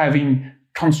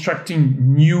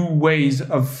 constructing new ways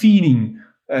of feeling,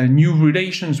 new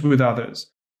relations with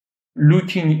others,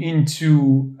 looking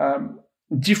into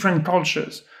different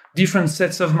cultures, different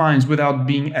sets of minds without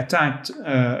being attacked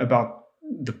about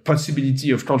the possibility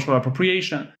of cultural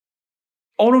appropriation.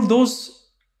 All of those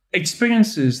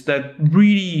experiences that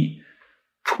really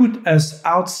put us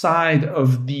outside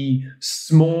of the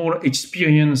small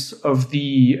experience of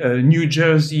the New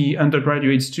Jersey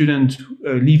undergraduate student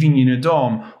living in a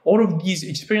dorm, all of these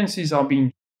experiences are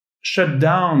being shut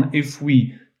down if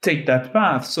we take that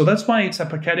path. So that's why it's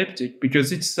apocalyptic,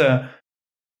 because it's a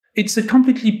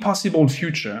completely possible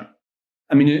future.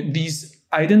 I mean, this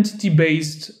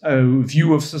identity-based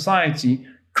view of society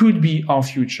could be our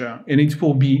future, and it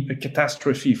will be a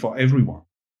catastrophe for everyone.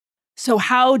 So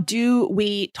how do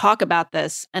we talk about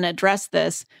this and address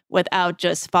this without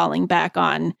just falling back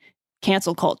on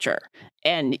cancel culture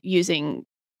and using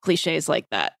cliches like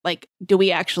that? Like, do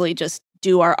we actually just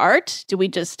do our art? Do we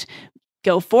just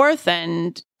go forth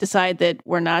and decide that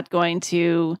we're not going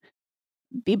to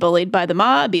be bullied by the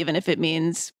mob, even if it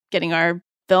means getting our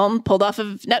film pulled off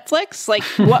of Netflix? Like,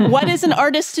 what is an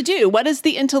artist to do? What is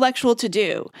the intellectual to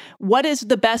do? What is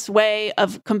the best way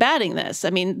of combating this?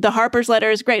 I mean, the Harper's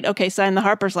letter is great. Okay, sign the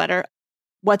Harper's letter.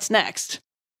 What's next?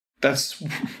 That's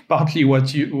partly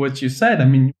what you said. I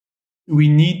mean, we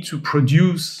need to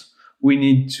produce, we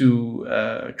need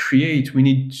to create, we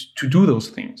need to do those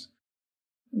things.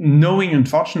 Knowing,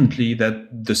 unfortunately, that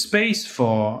the space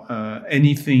for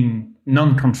anything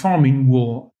non-conforming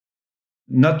will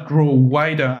not grow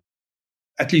wider,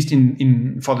 at least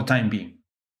for the time being.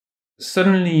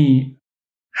 Certainly,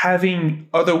 having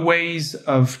other ways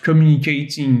of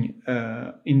communicating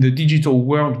in the digital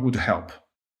world would help.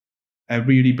 I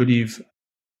really believe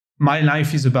my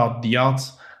life is about the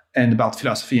arts and about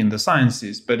philosophy and the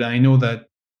sciences, but I know that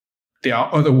there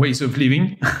are other ways of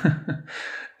living.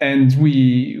 And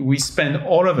we spend,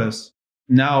 all of us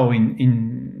now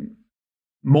in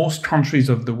most countries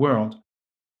of the world,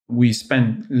 we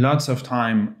spend lots of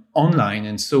time online.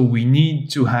 And so we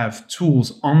need to have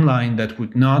tools online that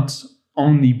would not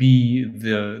only be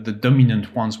the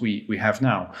dominant ones we have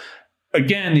now.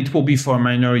 Again, it will be for a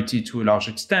minority to a large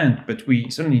extent, but we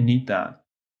certainly need that.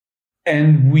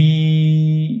 And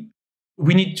we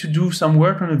need to do some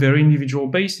work on a very individual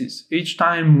basis. Each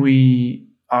time we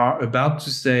are about to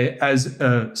say, as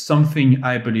something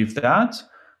I believe that,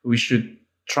 we should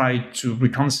try to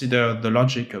reconsider the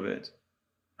logic of it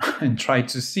and try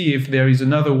to see if there is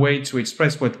another way to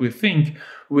express what we think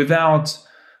without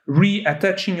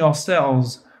reattaching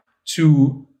ourselves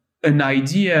to an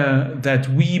idea that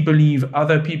we believe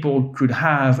other people could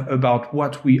have about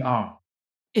what we are.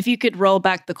 If you could roll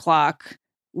back the clock,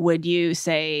 would you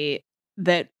say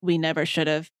that we never should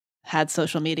have had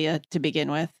social media to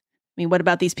begin with? I mean, what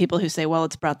about these people who say, well,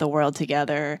 it's brought the world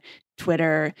together,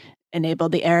 Twitter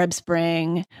enabled the Arab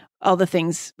Spring, all the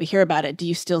things we hear about it, do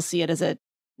you still see it as a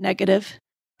negative?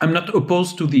 I'm not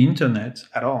opposed to the internet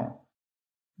at all,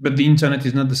 but the internet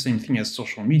is not the same thing as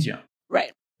social media.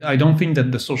 Right. I don't think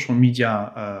that the social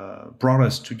media brought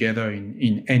us together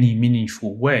in any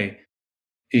meaningful way.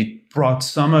 It brought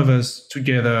some of us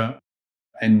together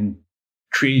and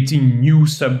creating new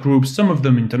subgroups, some of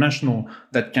them international,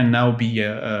 that can now be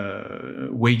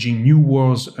waging new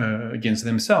wars against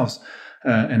themselves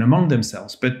and among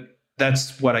themselves. But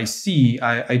that's what I see.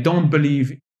 I don't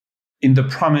believe in the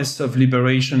promise of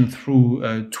liberation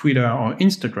through Twitter or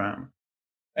Instagram.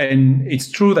 And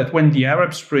it's true that when the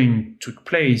Arab Spring took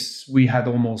place, we had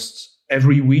almost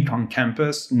every week on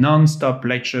campus non-stop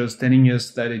lectures telling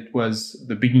us that it was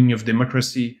the beginning of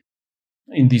democracy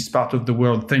in this part of the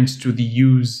world, thanks to the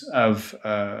use of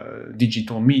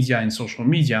digital media and social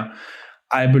media.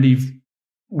 I believe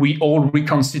we all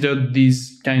reconsidered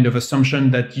this kind of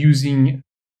assumption that using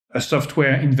a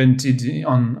software invented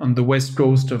on the west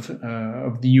coast of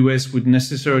the US would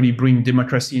necessarily bring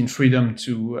democracy and freedom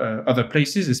to other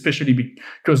places, especially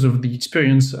because of the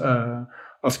experience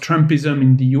of Trumpism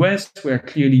in the US, where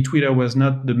clearly Twitter was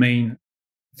not the main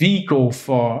vehicle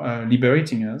for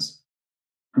liberating us.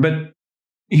 But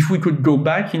if we could go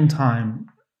back in time,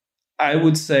 I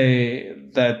would say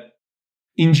that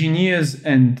engineers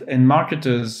and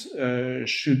marketers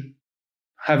should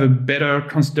have a better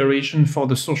consideration for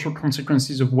the social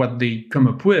consequences of what they come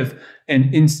up with.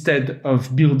 And instead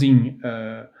of building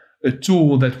a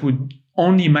tool that would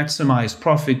only maximize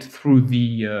profit through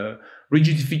the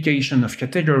rigidification of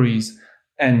categories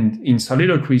and in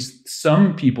soliloquies,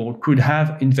 some people could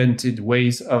have invented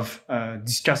ways of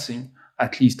discussing,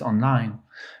 at least online.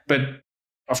 But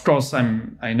of course,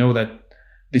 I know that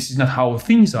this is not how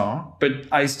things are, but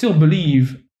I still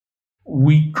believe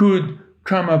we could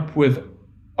come up with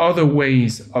other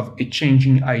ways of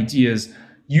exchanging ideas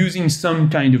using some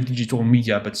kind of digital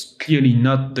media, but clearly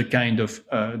not the kind of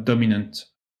dominant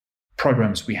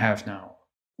programs we have now.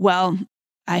 Well,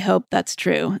 I hope that's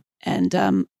true. And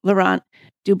Laurent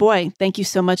Dubreuil, thank you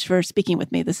so much for speaking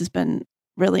with me. This has been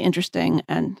really interesting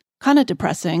and kind of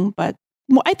depressing, but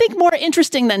I think more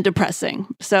interesting than depressing.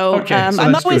 So, so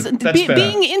I'm always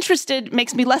being interested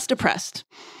makes me less depressed.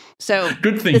 So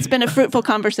good thing. It's been a fruitful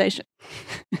conversation.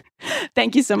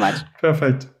 Thank you so much.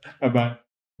 Perfect. Bye-bye.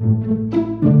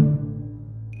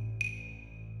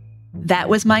 That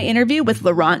was my interview with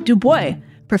Laurent Dubreuil,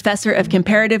 professor of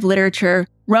comparative literature,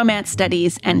 romance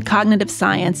studies, and cognitive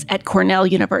science at Cornell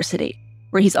University,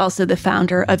 where he's also the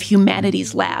founder of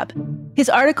Humanities Lab. His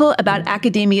article about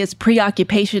academia's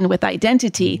preoccupation with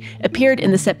identity appeared in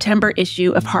the September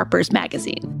issue of Harper's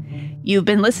Magazine. You've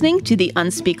been listening to the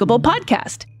Unspeakable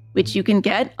Podcast, which you can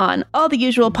get on all the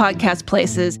usual podcast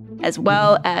places, as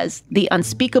well as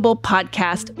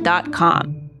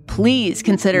theunspeakablepodcast.com. Please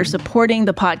consider supporting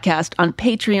the podcast on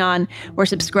Patreon, where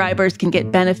subscribers can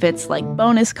get benefits like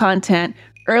bonus content,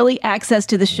 early access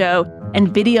to the show,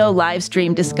 and video live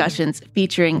stream discussions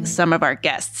featuring some of our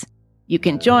guests. You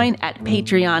can join at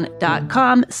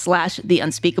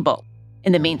patreon.com/theunspeakable.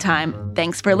 In the meantime,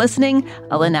 thanks for listening.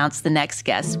 I'll announce the next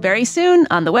guest very soon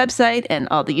on the website and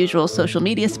all the usual social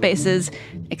media spaces,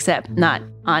 except not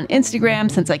on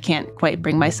Instagram, since I can't quite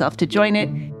bring myself to join it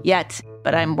yet,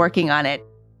 but I'm working on it.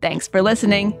 Thanks for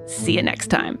listening. See you next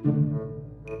time.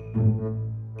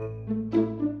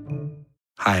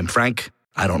 Hi, I'm Frank.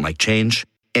 I don't like change.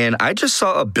 And I just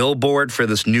saw a billboard for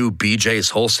this new BJ's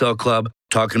Wholesale Club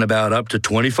talking about up to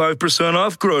 25%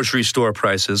 off grocery store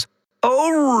prices.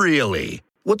 Oh, really?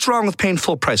 What's wrong with paying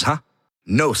full price, huh?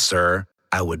 No, sir.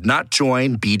 I would not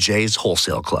join BJ's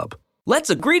Wholesale Club. Let's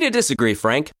agree to disagree,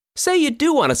 Frank. Say you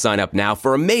do want to sign up now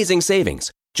for amazing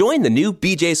savings. Join the new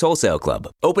BJ's Wholesale Club,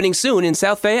 opening soon in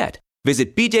South Fayette.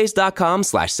 Visit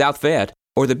bjs.com/South Fayette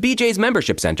or the BJ's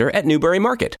Membership Center at Newbury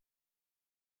Market.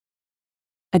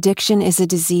 Addiction is a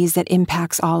disease that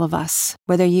impacts all of us.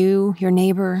 Whether you, your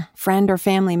neighbor, friend, or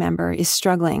family member is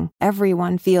struggling,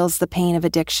 everyone feels the pain of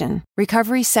addiction.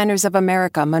 Recovery Centers of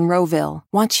America, Monroeville,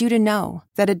 wants you to know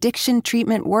that addiction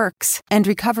treatment works and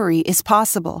recovery is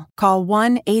possible. Call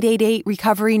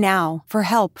 1-888-RECOVERY now for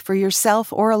help for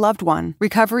yourself or a loved one.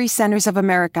 Recovery Centers of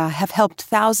America have helped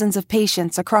thousands of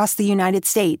patients across the United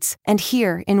States and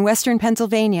here in Western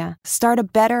Pennsylvania start a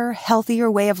better, healthier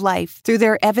way of life through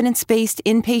their evidence-based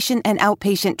inpatient and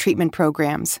outpatient treatment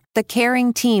programs. The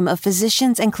caring team of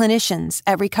physicians and clinicians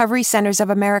at Recovery Centers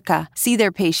of America see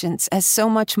their patients as so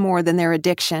much more than their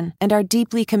addiction and are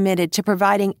deeply committed to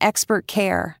providing expert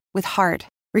care with heart.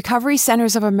 Recovery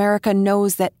Centers of America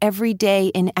knows that every day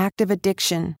in active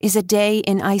addiction is a day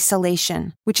in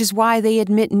isolation, which is why they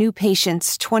admit new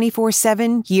patients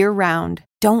 24/7 year-round.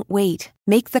 Don't wait.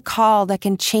 Make the call that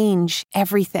can change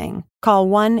everything. Call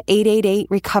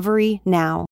 1-888-RECOVERY now.